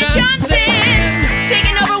Johnson's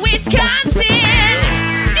taking over Wisconsin.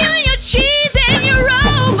 Stealing your cheese and your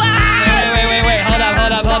robots. Wait, hold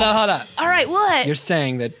up. All right, what? You're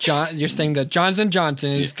saying that Johnson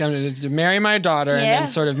is going to marry my daughter and Yeah. then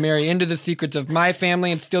sort of marry into the secrets of my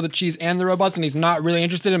family and steal the cheese and the robots, and he's not really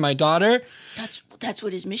interested in my daughter? That's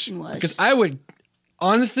what his mission was. Because I would,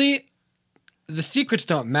 honestly, the secrets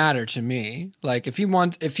don't matter to me. Like, if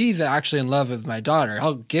he's actually in love with my daughter,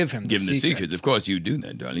 I'll give him the Give him the secrets. secrets. Of course you do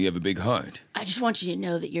that, darling. You have a big heart. I just want you to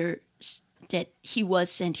know that he was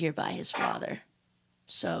sent here by his father.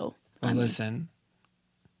 So, Well, listen,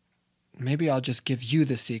 maybe I'll just give you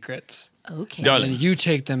the secrets. okay. Darling. And you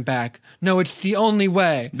take them back. No, it's the only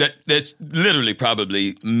way. That's literally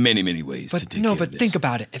probably many, many ways to take care of this. Think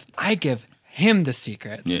about it. If I give him the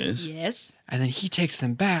secrets, Yes. Yes. and then he takes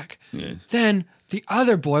them back, Yes. then the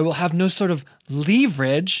other boy will have no sort of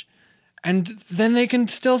leverage, and then they can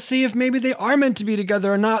still see if maybe they are meant to be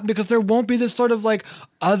together or not, because there won't be this sort of like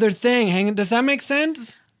other thing hanging. Does that make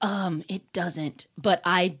sense? It doesn't, but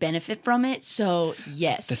I benefit from it, so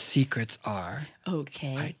yes. The secrets are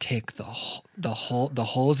Okay. I take the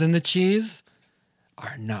holes in the cheese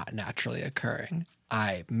are not naturally occurring.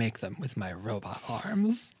 I make them with my robot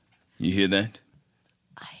arms. You hear that?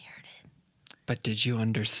 I heard it. But did you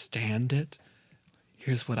understand it?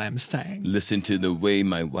 Here's what I'm saying. Listen to the way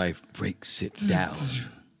my wife breaks it down.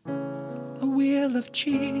 A wheel of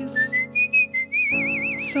cheese,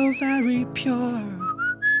 so very pure.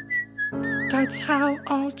 That's how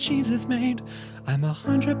all cheese is made, I'm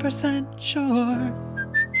 100% sure.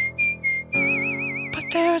 But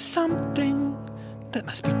there's something that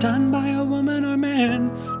must be done by a woman or man.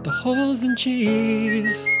 The holes in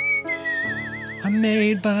cheese are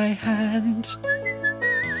made by hand.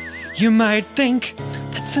 You might think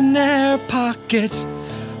that's an air pocket,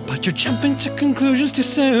 but you're jumping to conclusions too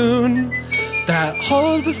soon. That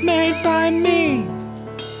hole was made by me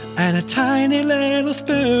and a tiny little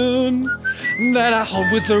spoon that I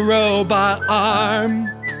hold with a robot arm.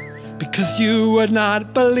 Because you would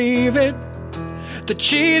not believe it, the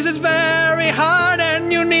cheese is very hard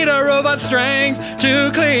and you need a robot strength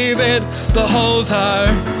to cleave it. The holes are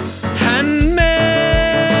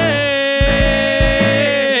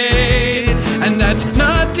handmade, and that's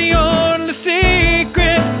not the only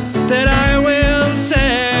secret.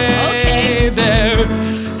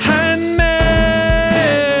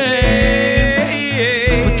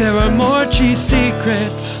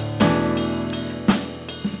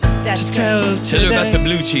 Tell her about the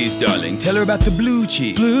blue cheese, darling. Tell her about the blue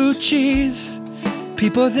cheese. Blue cheese.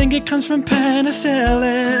 People think it comes from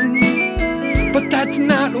penicillin, but that's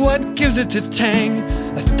not what gives it its tang.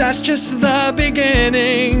 That's just the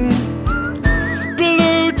beginning.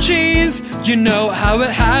 Blue cheese, you know how it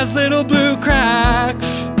has little blue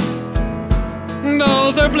cracks.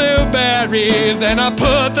 Those are blueberries, and I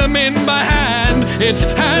put them in by hand. It's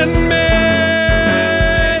handmade.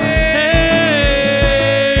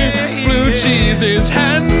 Blue cheese is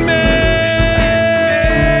handmade.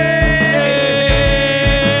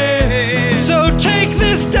 So take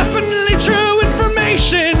this definitely true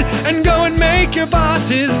information and go and make your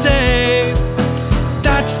boss's day.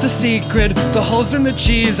 That's the secret. The holes in the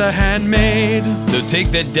cheese are handmade. So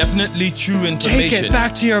take that definitely true information. Take it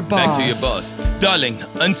back to your boss. Back to your boss. Darling,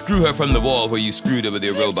 unscrew her from the wall where you screwed her with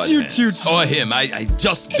your robot hands. Or him. I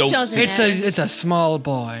just don't see. It's a small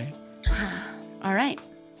boy. All right.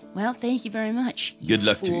 Well, thank you very much. Good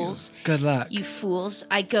luck fools. to you. Good luck. You fools.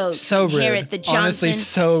 I go so to inherit rude. the Johnson. Honestly,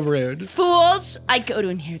 so rude. Fools. I go to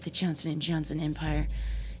inherit the Johnson & Johnson empire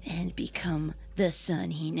and become the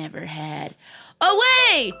son he never had.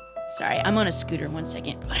 Away! Sorry, I'm on a scooter. 1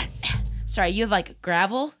 second. Sorry, you have like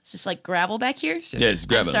gravel? Is this like gravel back here? Yeah, it's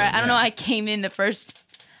gravel. I'm sorry, I don't know. I came in the first.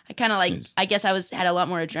 I kind of like. I guess I had a lot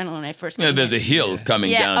more adrenaline when I first came. Yeah, there's a hill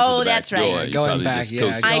coming down to the back that's right. door. You Going back, just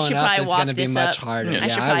coast I should probably walk it's this be up. much harder. I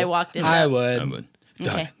should probably walk this up. I would.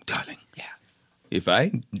 Okay. Darling. Yeah. If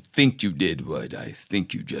I think you did what I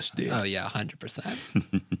think you just did. Oh yeah, 100%.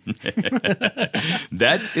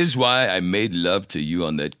 That is why I made love to you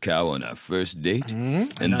on that cow on our first date.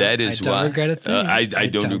 And that is why I don't regret a thing. I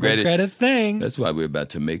don't regret a thing. That's why we're about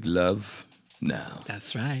to make love now.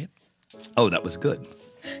 That's right. Oh, that was good.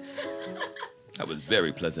 That was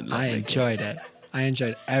very pleasant. I enjoyed it. I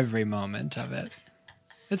enjoyed every moment of it.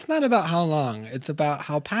 It's not about how long. It's about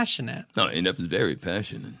how passionate. No, and that was very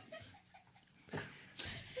passionate.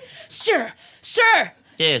 Sir!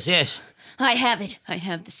 Yes. I have it. I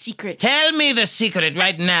have the secret. Tell me the secret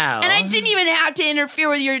right now. And I didn't even have to interfere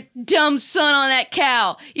with your dumb son on that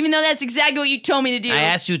cow, even though that's exactly what you told me to do. I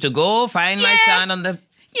asked you to go find my son on the...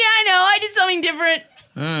 Yeah, I know. I did something different.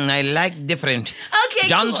 I like different. Okay,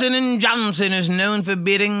 Johnson & Johnson is known for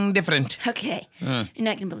being different. Okay. You're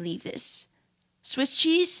not going to believe this. Swiss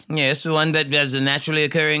cheese? Yes, the one that has the naturally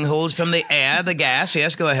occurring holes from the air, the gas.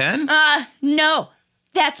 Yes, go ahead. No.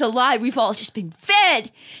 That's a lie. We've all just been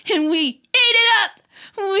fed, and we ate it up.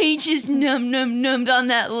 We just numbed on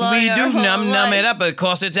that lie. We do numb life. it up. Of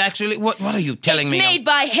course, it's actually... What are you telling me? It's made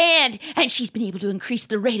by hand, and she's been able to increase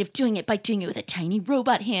the rate of doing it by doing it with a tiny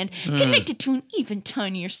robot hand connected to an even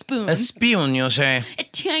tinier spoon. A spoon, you say? A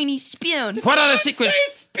tiny spoon. What are the secrets?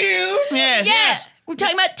 Spoon? Yes. We're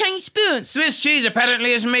talking about tiny spoons. Swiss cheese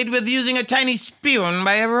apparently is made with using a tiny spoon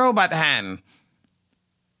by a robot hand.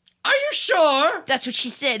 Are you sure? That's what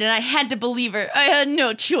she said, and I had to believe her. I had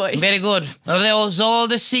no choice. Very good. Are those all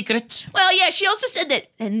the secrets? Well, yeah, she also said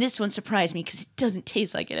that, and this one surprised me because it doesn't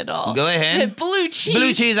taste like it at all. Go ahead. Blue cheese.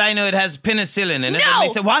 Blue cheese, I know it has penicillin in it. No! They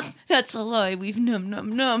say, what? That's a lie. We've numbed.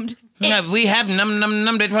 No, we have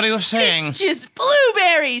numbed it. What are you saying? It's just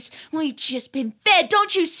blueberries. We've just been fed,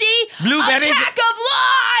 don't you see? Blueberries? A pack of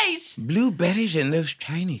lies! Blueberries in those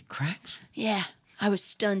tiny cracks? Yeah, I was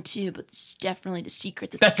stunned too, but this is definitely the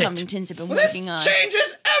secret that That's the it. Covingtons have been working on.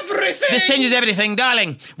 Changes everything. This changes everything,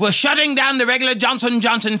 darling. We're shutting down the regular Johnson &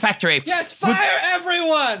 Johnson factory. Yes, fire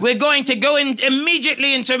everyone. We're going to go in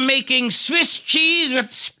immediately into making Swiss cheese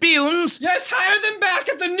with spoons. Yes, hire them back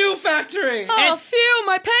at the new factory. Oh, phew,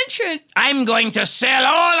 my pension. I'm going to sell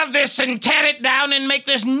all of this and tear it down and make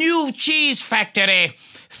this new cheese factory.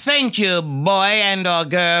 Thank you, boy and/or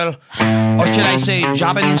girl. Or should I say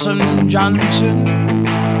Jobinson Johnson?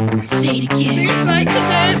 Say it again. Seems like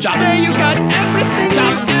today's the day you got everything you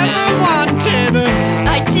ever wanted.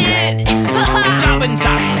 I did.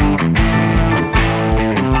 Jobinson.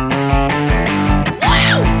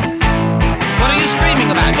 Wow! What are you screaming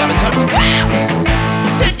about, Jobinson? Wow!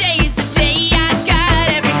 Today is the day I got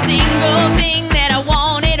every single thing that I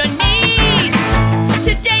wanted or need.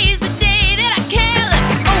 Today is the day that I can't look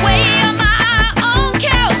away on my own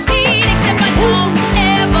cow steed. Except I don't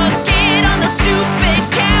ever get on the stupid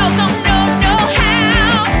cows. Oh, no,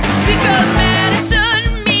 how. Because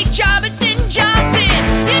Madison, me,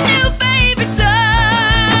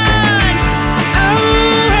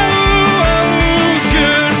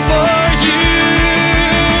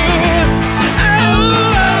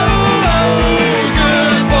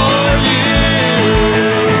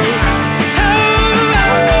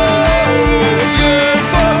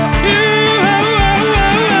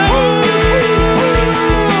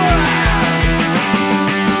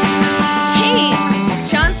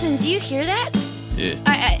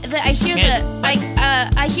 I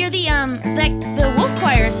hear the wolf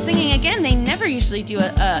choir is singing again. They never usually do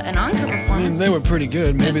an encore I mean, performance. they were pretty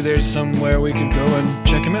good. Maybe there's somewhere we could go and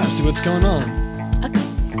check them out, see what's going on.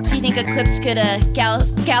 Do you think Eclipse could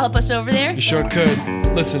gallop us over there? You sure could.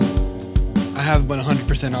 Listen, I have been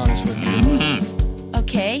 100% honest with you.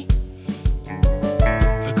 Okay.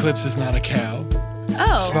 Eclipse is not a cow.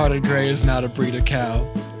 Oh. Spotted Gray is not a breed of cow.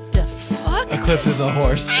 The fuck? Eclipse is a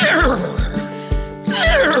horse.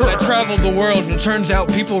 I traveled the world, and it turns out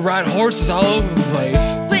people ride horses all over the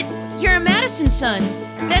place. But you're a Madison son.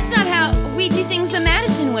 That's not how we do things the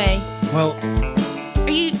Madison way. Well, Are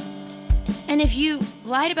you... And if you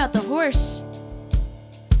lied about the horse...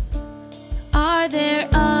 Are there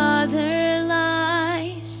other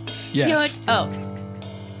lies? yes. Oh.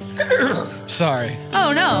 Sorry.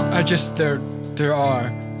 Oh, no. There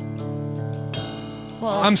are.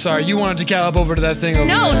 Well... I'm sorry, you wanted to gallop over to that thing over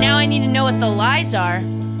No, there. now I need to know what the lies are.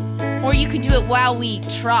 Or you could do it while we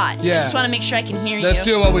trot. Yeah. I just want to make sure I can hear Let's you.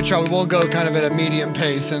 do it while we try. We'll go kind of at a medium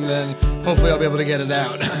pace, and then hopefully I'll be able to get it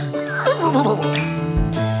out.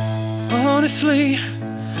 Honestly,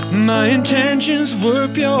 my intentions were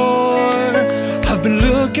pure. I've been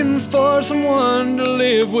looking for someone to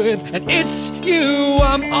live with, and it's you,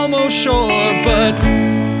 I'm almost sure. But,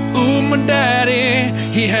 ooh, my daddy,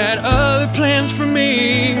 he had other plans for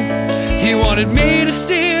me. He wanted me to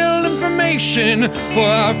steal information for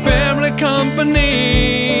our family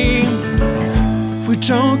company. We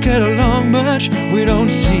don't get along much, we don't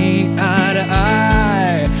see eye to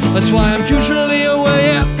eye. That's why I'm usually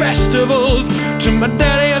away at festivals. To my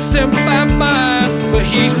daddy I said bye-bye, but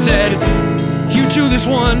he said, you do this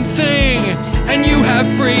one thing, and you have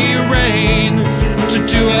free reign to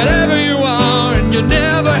do whatever you want, and you'll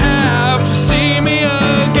never have to see me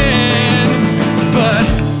again. But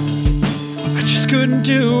I just couldn't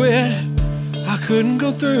do it. I couldn't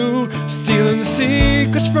go through stealing the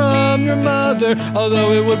secrets from your mother,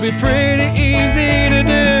 although it would be pretty easy to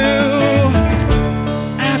do.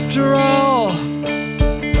 After all,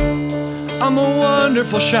 I'm a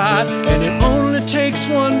wonderful shot, and it only takes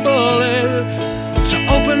one bullet to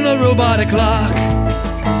open a robotic lock.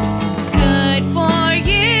 Good for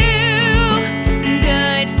you.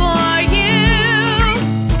 Good for you.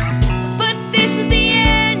 But this is the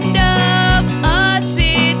end of us,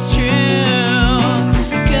 it's true.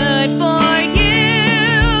 Good for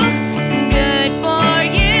you. Good for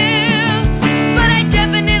you. But I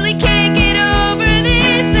definitely can't get over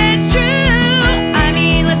this, that's true. I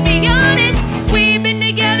mean, let's be honest, we've been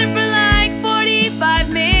together for like 45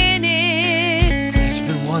 minutes. It's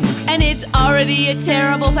been wonderful. And it's already a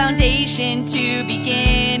terrible foundation to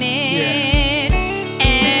begin in.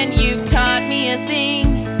 And you've taught me a thing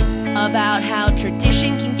about how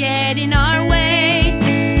tradition can get in our way.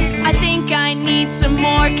 I think I need some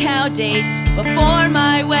more cow dates before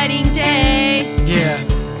my wedding day. Yeah.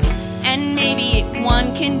 And maybe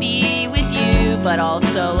one can be with you, but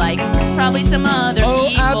also like probably some other Oh,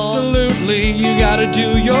 people. absolutely, you gotta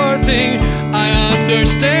do your thing. I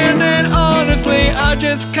understand, and honestly, I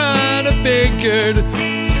just kinda figured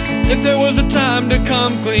if there was a time to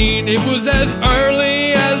come clean, it was as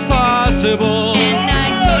early as possible. And I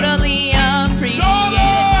totally appreciate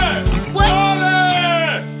it. What?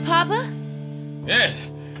 Papa? Yes,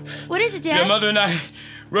 What is it, Dad? your mother and I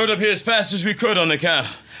rode up here as fast as we could on the cow.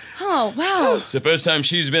 Oh, wow. It's the first time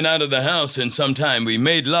she's been out of the house in some time. We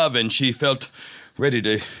made love, and she felt ready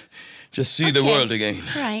to just see the Okay. world again.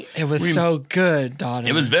 Right. It was so good, daughter.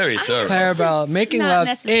 It was very thorough. Clarabelle, making not love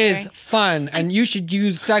necessary. is fun, and you should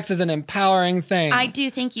use sex as an empowering thing. I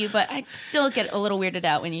do thank you, but I still get a little weirded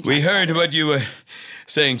out when you talk We about heard it. what you were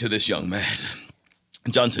saying to this young man,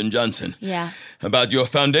 Johnson Johnson. Yeah, About your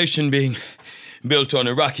foundation being built on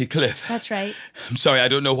a rocky cliff. that's right. I'm sorry, I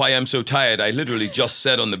don't know why I'm so tired. I literally just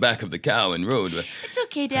sat on the back of the cow and rode. It's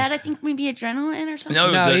okay, Dad. I think maybe adrenaline or something.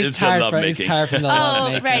 No, no, it's he's the tired, lovemaking. he's tired from the Oh,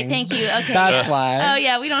 lovemaking. right. Thank you. Okay. That's yeah. why. Oh,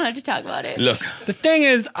 yeah. We don't have to talk about it. Look, The thing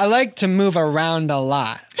is, I like to move around a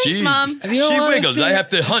lot. Thanks, Mom. If you don't she wanna wiggles. see- I have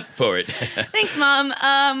to hunt for it. Thanks, Mom.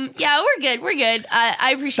 Yeah, we're good. We're good.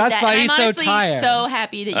 I appreciate That's that. why and he's I'm so honestly tired. so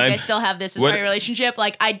happy that you I'm- guys still have this as what- my relationship.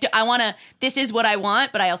 Like, I want to. This is what I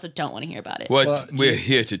want, but I also don't want to hear about it. What Well, we're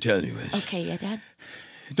here to tell you is, Okay, yeah, Dad.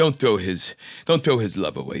 don't throw his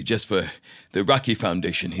love away just for the rocky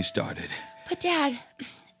foundation he started. But Dad,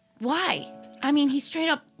 why? I mean, he straight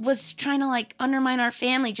up was trying to like undermine our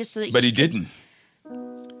family just so that. But he didn't.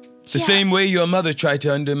 The same way your mother tried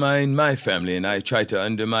to undermine my family and I tried to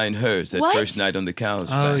undermine hers that What? first night on the couch.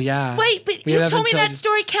 Oh, yeah. Wait, but We you haven't told me that told-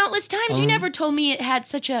 story countless times. You never told me it had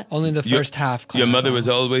such a... Only the first half. Your Clara. mother was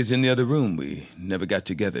always in the other room. We never got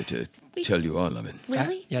together to tell you all of it.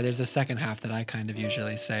 Really? Yeah, there's a second half that I kind of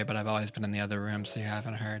usually say, but I've always been in the other room, so you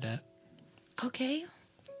haven't heard it. Okay.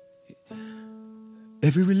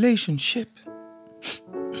 Every relationship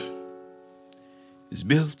is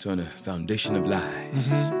built on a foundation of lies.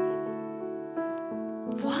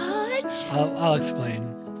 What? I'll explain.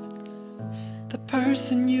 The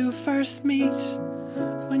person you first meet,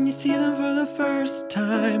 when you see them for the first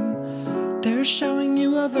time, they're showing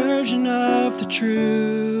you a version of the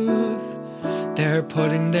truth. They're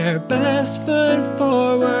putting their best foot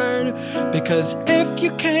forward, because if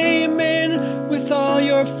you came in with all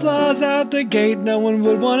your flaws out the gate, no one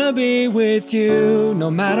would want to be with you, no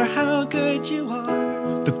matter how good you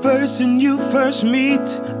are. The person you first meet,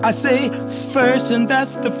 I say first, and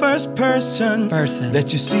that's the first person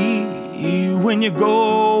that you see when you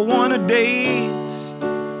go on a date.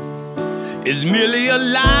 Is merely a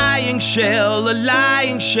lying shell, a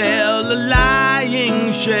lying shell, a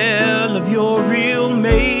lying shell of your real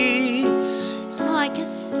mate. Oh, I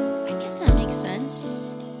guess that makes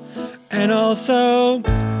sense. And also,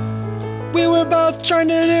 we were both trying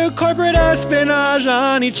to do corporate espionage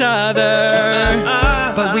on each other,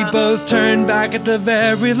 but we both turned back at the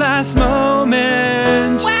very last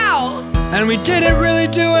moment. Wow! And we didn't really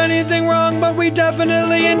do anything wrong, but we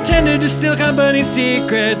definitely intended to steal company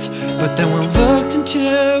secrets. But then we looked into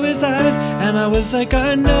his eyes, and I was like,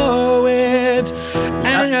 I know it.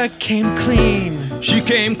 And I came clean. She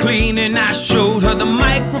came clean and I showed her the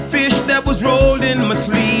microfiche that was rolled in my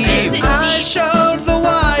sleeve. I showed the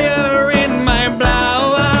wire in my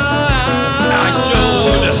blouse. I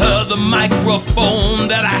showed her the microphone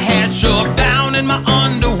that I had shoved down in my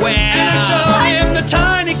underwear. And I showed him the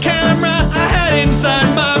tiny camera I had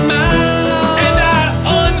inside my mouth. And I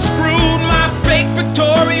unscrewed my fake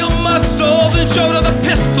pectoral muscles and showed her the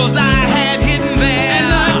pistols I had hidden there. And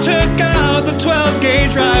I took out the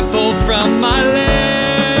 12-gauge rifle from my leg.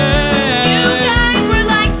 You guys were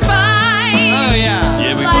like spies. Oh, yeah.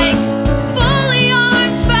 Yeah, we Like fully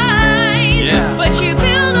armed spies. Yeah. But you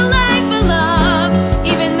build a life of love,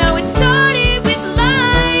 even though it started with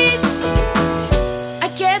lies. I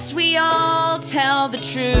guess we all tell the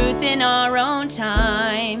truth in our own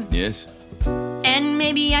time. Yes? And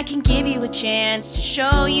maybe I can give you a chance to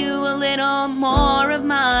show you a little more of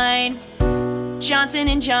mine.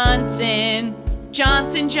 Johnson & Johnson.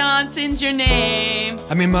 Johnson Johnson's your name.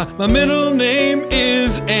 I mean, my middle name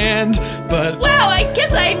is And, but... Wow, I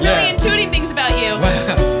guess I'm really Yeah. intuiting things about you.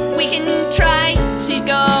 We can try to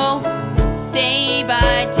go day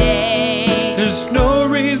by day. There's no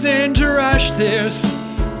reason to rush this,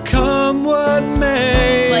 come what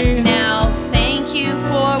may. But now, thank you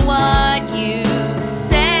for what you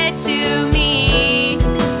said to me.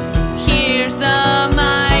 Here's the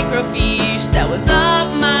microfiche that was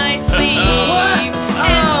up my sleeve.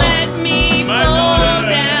 And let me pull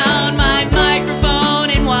down my microphone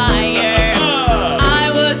and wire.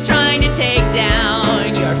 I was trying to take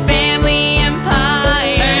down your family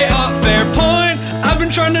empire. Hey, fair point. I've been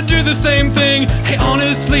trying to do the same thing. Hey,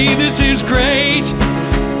 honestly, this is great.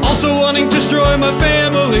 Also wanting to destroy my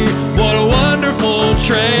family. What a wonderful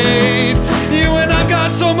trait. You and I've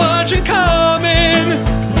got so much in common.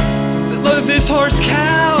 Look, this horse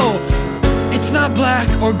cow. It's not black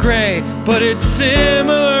or gray, but it's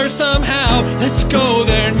similar somehow. Let's go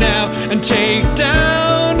there now and take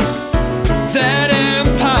down that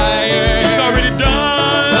empire. It's already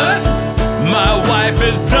done. What? My wife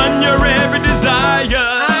has done your every desire.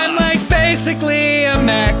 I'm like basically a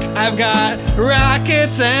mech. I've got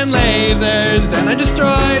rockets and lasers, and I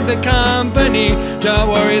destroyed the company. Don't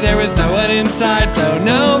worry, there was no one inside, so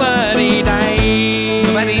nobody died.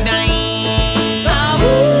 Nobody died.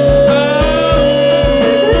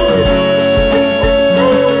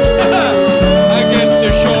 I guess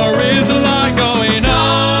there sure is a lot going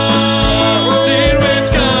on in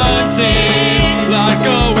Wisconsin. Lot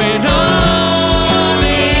going on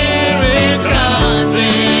in Wisconsin.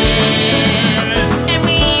 And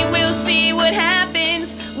we will see what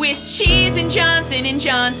happens with Cheese and Johnson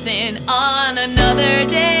on another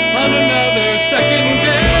day. On another second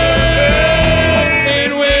day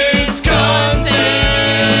in Wisconsin.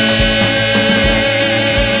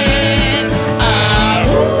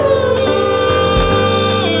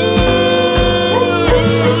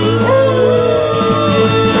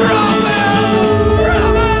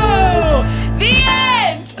 Bravo! The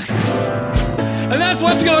end! And that's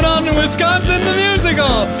what's going on in Wisconsin, the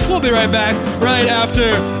musical. We'll be be right back right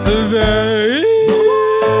after the...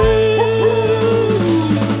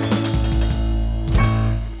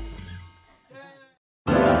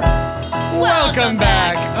 Welcome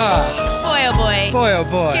back. Boy, oh boy. Boy, oh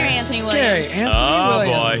boy. Gary Anthony Williams. Gary Anthony Oh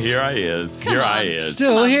Williams. boy, here I is. Come Here on. I is.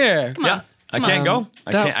 Still here. Come on. Yeah, I can't go.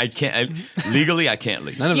 I can't. Legally, I can't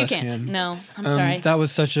leave. None of You us can't. can. No, I'm sorry. That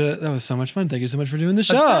was so much fun. Thank you so much for doing the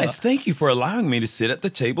show. Guys, thank you for allowing me to sit at the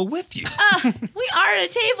table with you. We are at a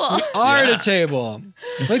table. Are at a table.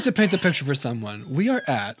 I'd like to paint the picture for someone. We are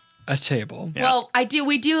at a table. Yeah. Well,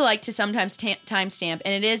 we do like to sometimes timestamp,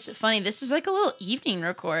 and it is funny. This is like a little evening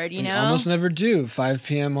record, you We know? almost never do 5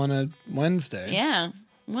 p.m. on a Wednesday. Yeah.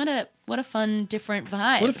 What a fun, different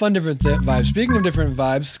vibe. What a fun different vibe. Speaking of different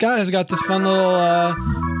vibes, Scott has got this fun little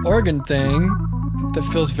organ thing that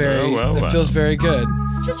feels very good.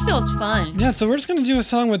 It just feels fun. Yeah, so we're just gonna do a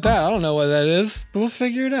song with that. I don't know what that is, but we'll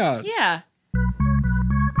figure it out. Yeah.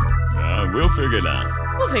 We'll figure it out.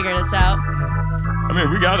 We'll figure this out. I mean,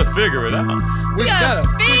 we gotta figure it out. We gotta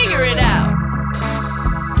figure it out.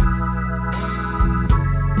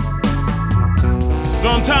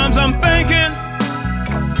 Sometimes I'm thinking,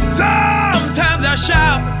 sometimes I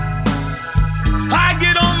shout. I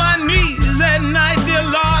get on my knees at night, dear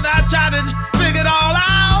Lord, I try to figure it all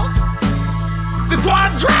out. The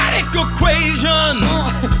quadratic equation,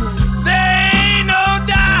 there ain't no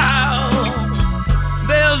doubt.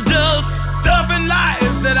 There's just stuff in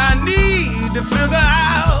life that I need to figure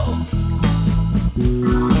out.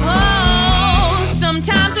 Oh,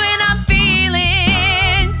 sometimes when I'm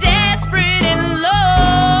feeling desperate and low,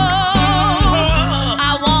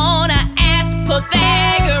 I wanna ask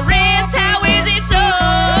Pythagoras, how is it so?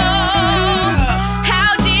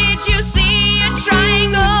 How did you see a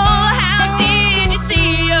triangle? How did you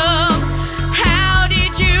see 'em? How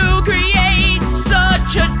did you create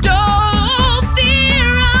such a dope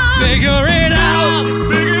theorem? Figure it out.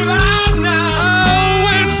 Figure it out now. Oh,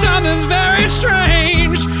 when something's very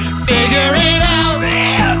strange. Figure it out.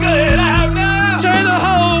 Figure it out now. Turn the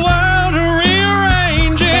whole world to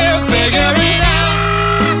rearrange it. Figure it out.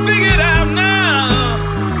 Figure it out now.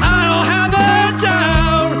 I don't have a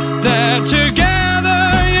doubt that together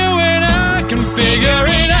you and I can figure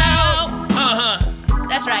it out.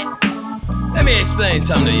 That's right. Let me explain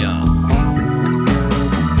something to y'all.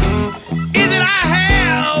 Is it I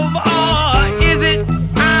have or is it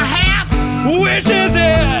I have? Which is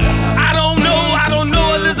it? I don't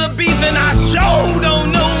know, Elizabethan. I sure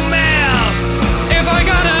don't know math. If I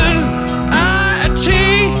got an I, a T,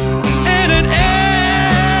 and an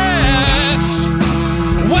S,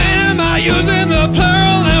 when am I using the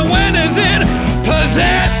plural and when is it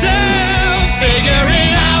possessive? Figure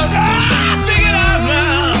it out. Figure it out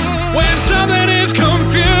now. When something is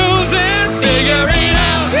confusing, figure it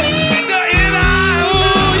out. Figure it out.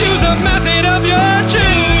 Oh, use a method of your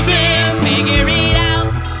choosing. Figure it out.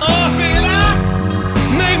 Oh, figure it out.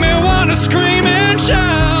 Make me wanna scream and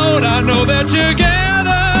shout. I know that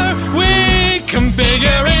together we can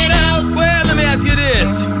figure it out. Well, let me ask you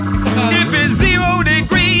this. If it's 0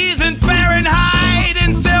 degrees in Fahrenheit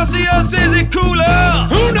and Celsius, is it cooler?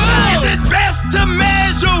 Who knows? Is it best to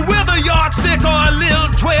measure with a yardstick or a little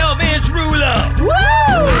 12-inch ruler?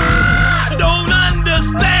 I don't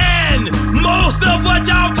understand most of what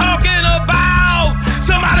y'all talking about.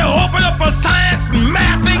 Somebody open up a science,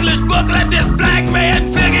 math, English book, let this black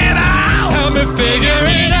man figure it out. Help me figure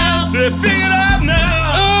it out. Figure it out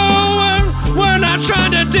now. Oh, and we're not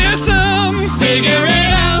trying to diss them. Figure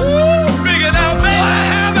it out. Figure it out, Why man.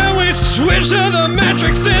 haven't we switched to the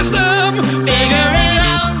metric system? Figure it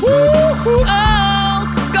out. Oh,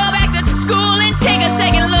 go back to school and take a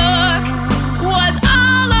second look. Was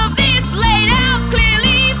all of this laid out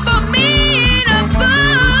clearly for me in a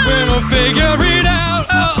book? We'll figure it out.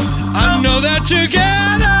 Oh, I know that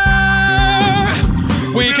together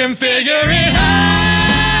we can figure it out.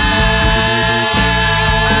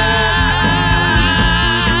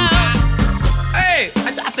 Hey,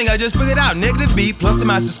 I think I just figured it out. Negative b plus the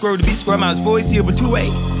minus the square root of b squared minus 4ac over 2a.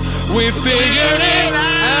 We figured it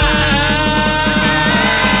out.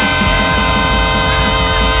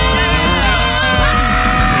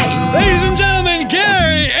 Ladies and gentlemen,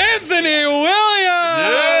 Gary Anthony Williams.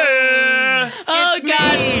 Oh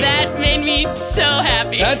gosh, that made me so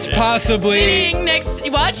happy. That's possibly.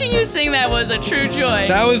 Watching you sing that was a true joy.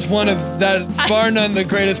 That was one of that, bar none, the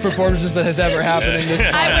greatest performances that has ever happened in this.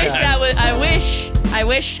 I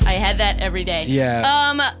wish I had that every day.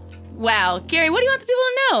 Yeah. Wow, Gary, what do you want the people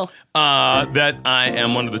to know? That I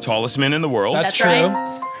am one of the tallest men in the world. That's right.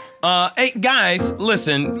 true. Hey guys,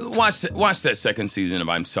 listen, watch that second season of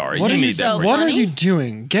I'm Sorry. What You are need you- that. What are funny. you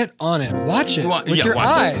doing? Get on it. Watch it with your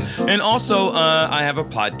watch it. eyes. And also, I have a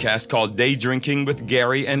podcast called Day Drinking with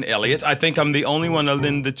Gary and Elliot. I think I'm the only one other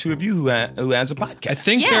than the two of you who has a podcast. I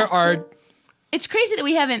think Yeah. there are. It's crazy that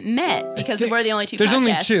we haven't met because think- we're the only two There's podcasts.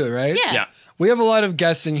 only two, right? Yeah. We have a lot of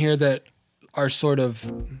guests in here that are sort of,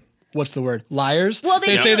 what's the word? Liars. Well,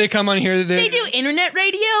 they say do- they come on here. They do internet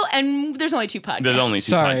radio, and there's only two podcasts. There's only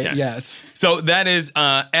two Sorry. podcasts. Yes. So that is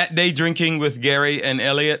at Day Drinking with Gary and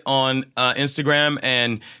Elliot on Instagram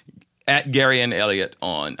and at Gary and Elliot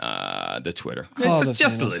on the Twitter. All the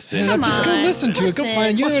Just things. listen. Yeah, just go on. listen to it. Go Listen.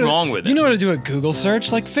 find. You What's know wrong with You it? know how to do a Google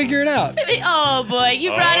search. Like, figure it out. Oh boy, you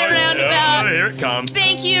brought it around about. Here it comes.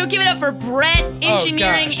 Thank you. Give it up for Brett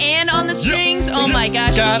engineering gosh. and on the strings. Oh my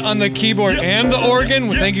gosh. Scott on the keyboard and the organ.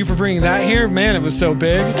 Well, thank you for bringing that here. Man, it was so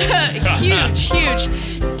big. Huge.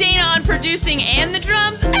 Dana on producing and the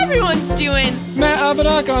drums. Everyone's doing. Matt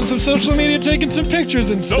Abadak on some social media taking some pictures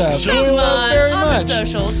and stuff. Social. We Come love on, very on much. the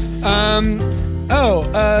socials.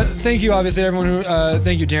 Thank you, obviously, everyone who,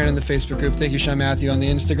 thank you, Darren, in the Facebook group. Thank you, Sean Matthew, on the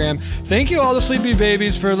Instagram. Thank you, all the Sleepy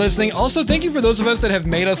Babies, for listening. Also, thank you for those of us that have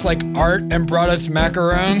made us, like, art and brought us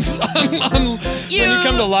macarons when you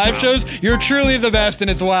come to live shows. You're truly the best, and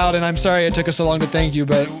it's wild, and I'm sorry it took us so long to thank you,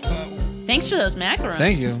 but Thanks for those macarons.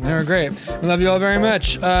 thank you. They were great. We love you all very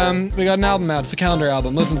much. We got an album out. It's a calendar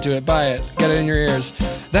album. Listen to it. Buy it. Get it in your ears.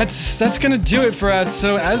 That's going to do it for us.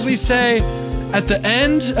 So, as we say at the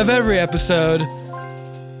end of every episode,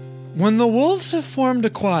 when the wolves have formed a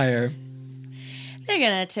choir, They're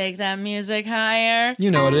gonna take that music higher.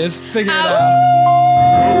 you know what it is. Figure it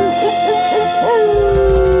out.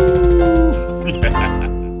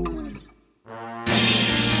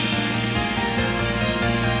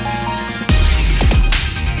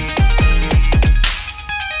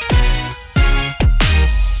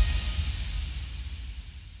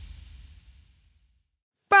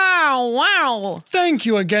 Bow wow. Thank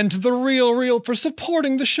you again to The Real Real for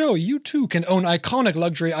supporting the show. You too can own iconic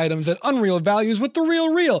luxury items at unreal values with The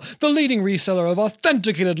Real Real, the leading reseller of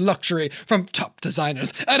authenticated luxury from top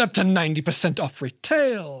designers at up to 90% off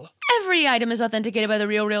retail. Every item is authenticated by the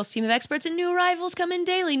Real Real's team of experts, and new arrivals come in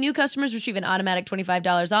daily. New customers receive an automatic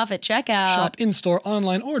 $25 off at checkout. Shop in-store,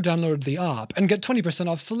 online, or download the app and get 20%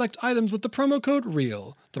 off select items with the promo code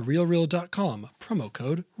REAL. TheRealReal.com. Promo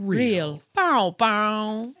code REAL. Bow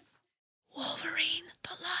bow. Wolverine, the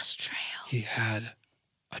Lost Trail. He had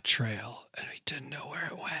a trail and he didn't know where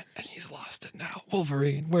it went and he's lost it now.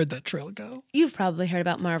 Wolverine, where'd that trail go? You've probably heard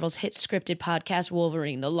about Marvel's hit scripted podcast,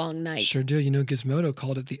 Wolverine, The Long Night. Sure do. You know, Gizmodo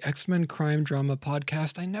called it the X-Men crime drama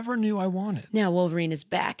podcast I never knew I wanted. Now Wolverine is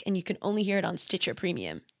back, and you can only hear it on Stitcher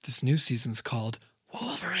Premium. This new season's called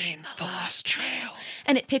Wolverine, the Lost Trail.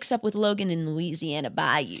 And it picks up with Logan in Louisiana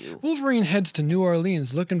Bayou. Wolverine heads to New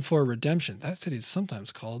Orleans looking for redemption. That city's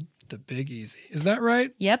sometimes called the Big Easy. Is that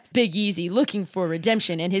right? Yep, Big Easy looking for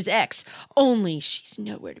redemption and his ex. Only she's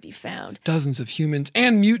nowhere to be found. Dozens of humans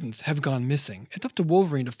and mutants have gone missing. It's up to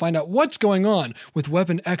Wolverine to find out what's going on with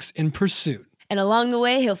Weapon X in pursuit. And along the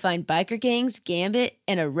way, he'll find biker gangs, Gambit,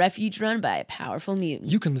 and a refuge run by a powerful mutant.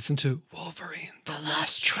 You can listen to Wolverine, the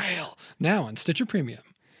Lost Trail, now on Stitcher Premium.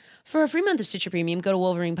 For a free month of Stitcher Premium, go to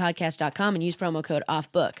WolverinePodcast.com and use promo code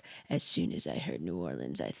OFFBOOK. As soon as I heard New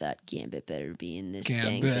Orleans, I thought Gambit better be in this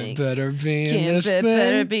dang Gambit thing. better be in this Gambit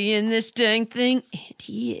better thing. be in this dang thing. And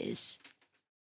he is.